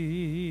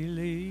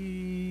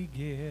freely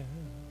give.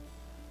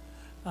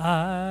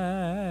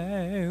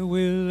 I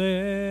will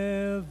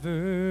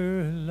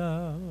ever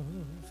love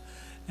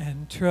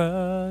and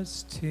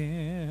trust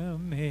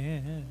him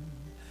in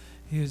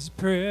his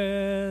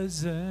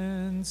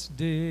presence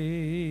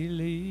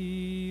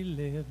daily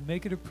live.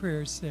 Make it a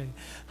prayer. Say,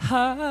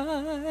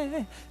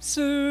 I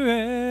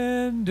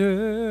surrender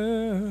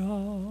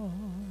all,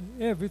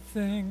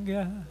 everything,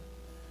 God.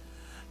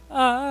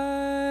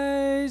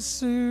 I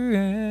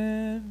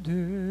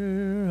surrender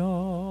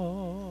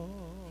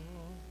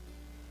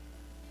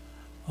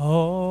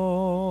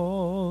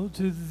all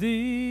to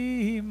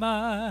Thee,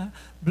 my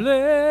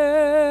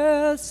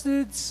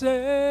blessed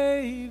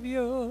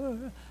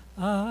Savior.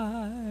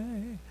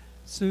 I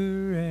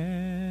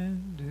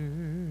surrender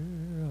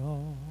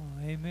all.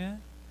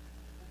 Amen.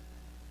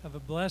 Have a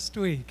blessed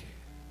week.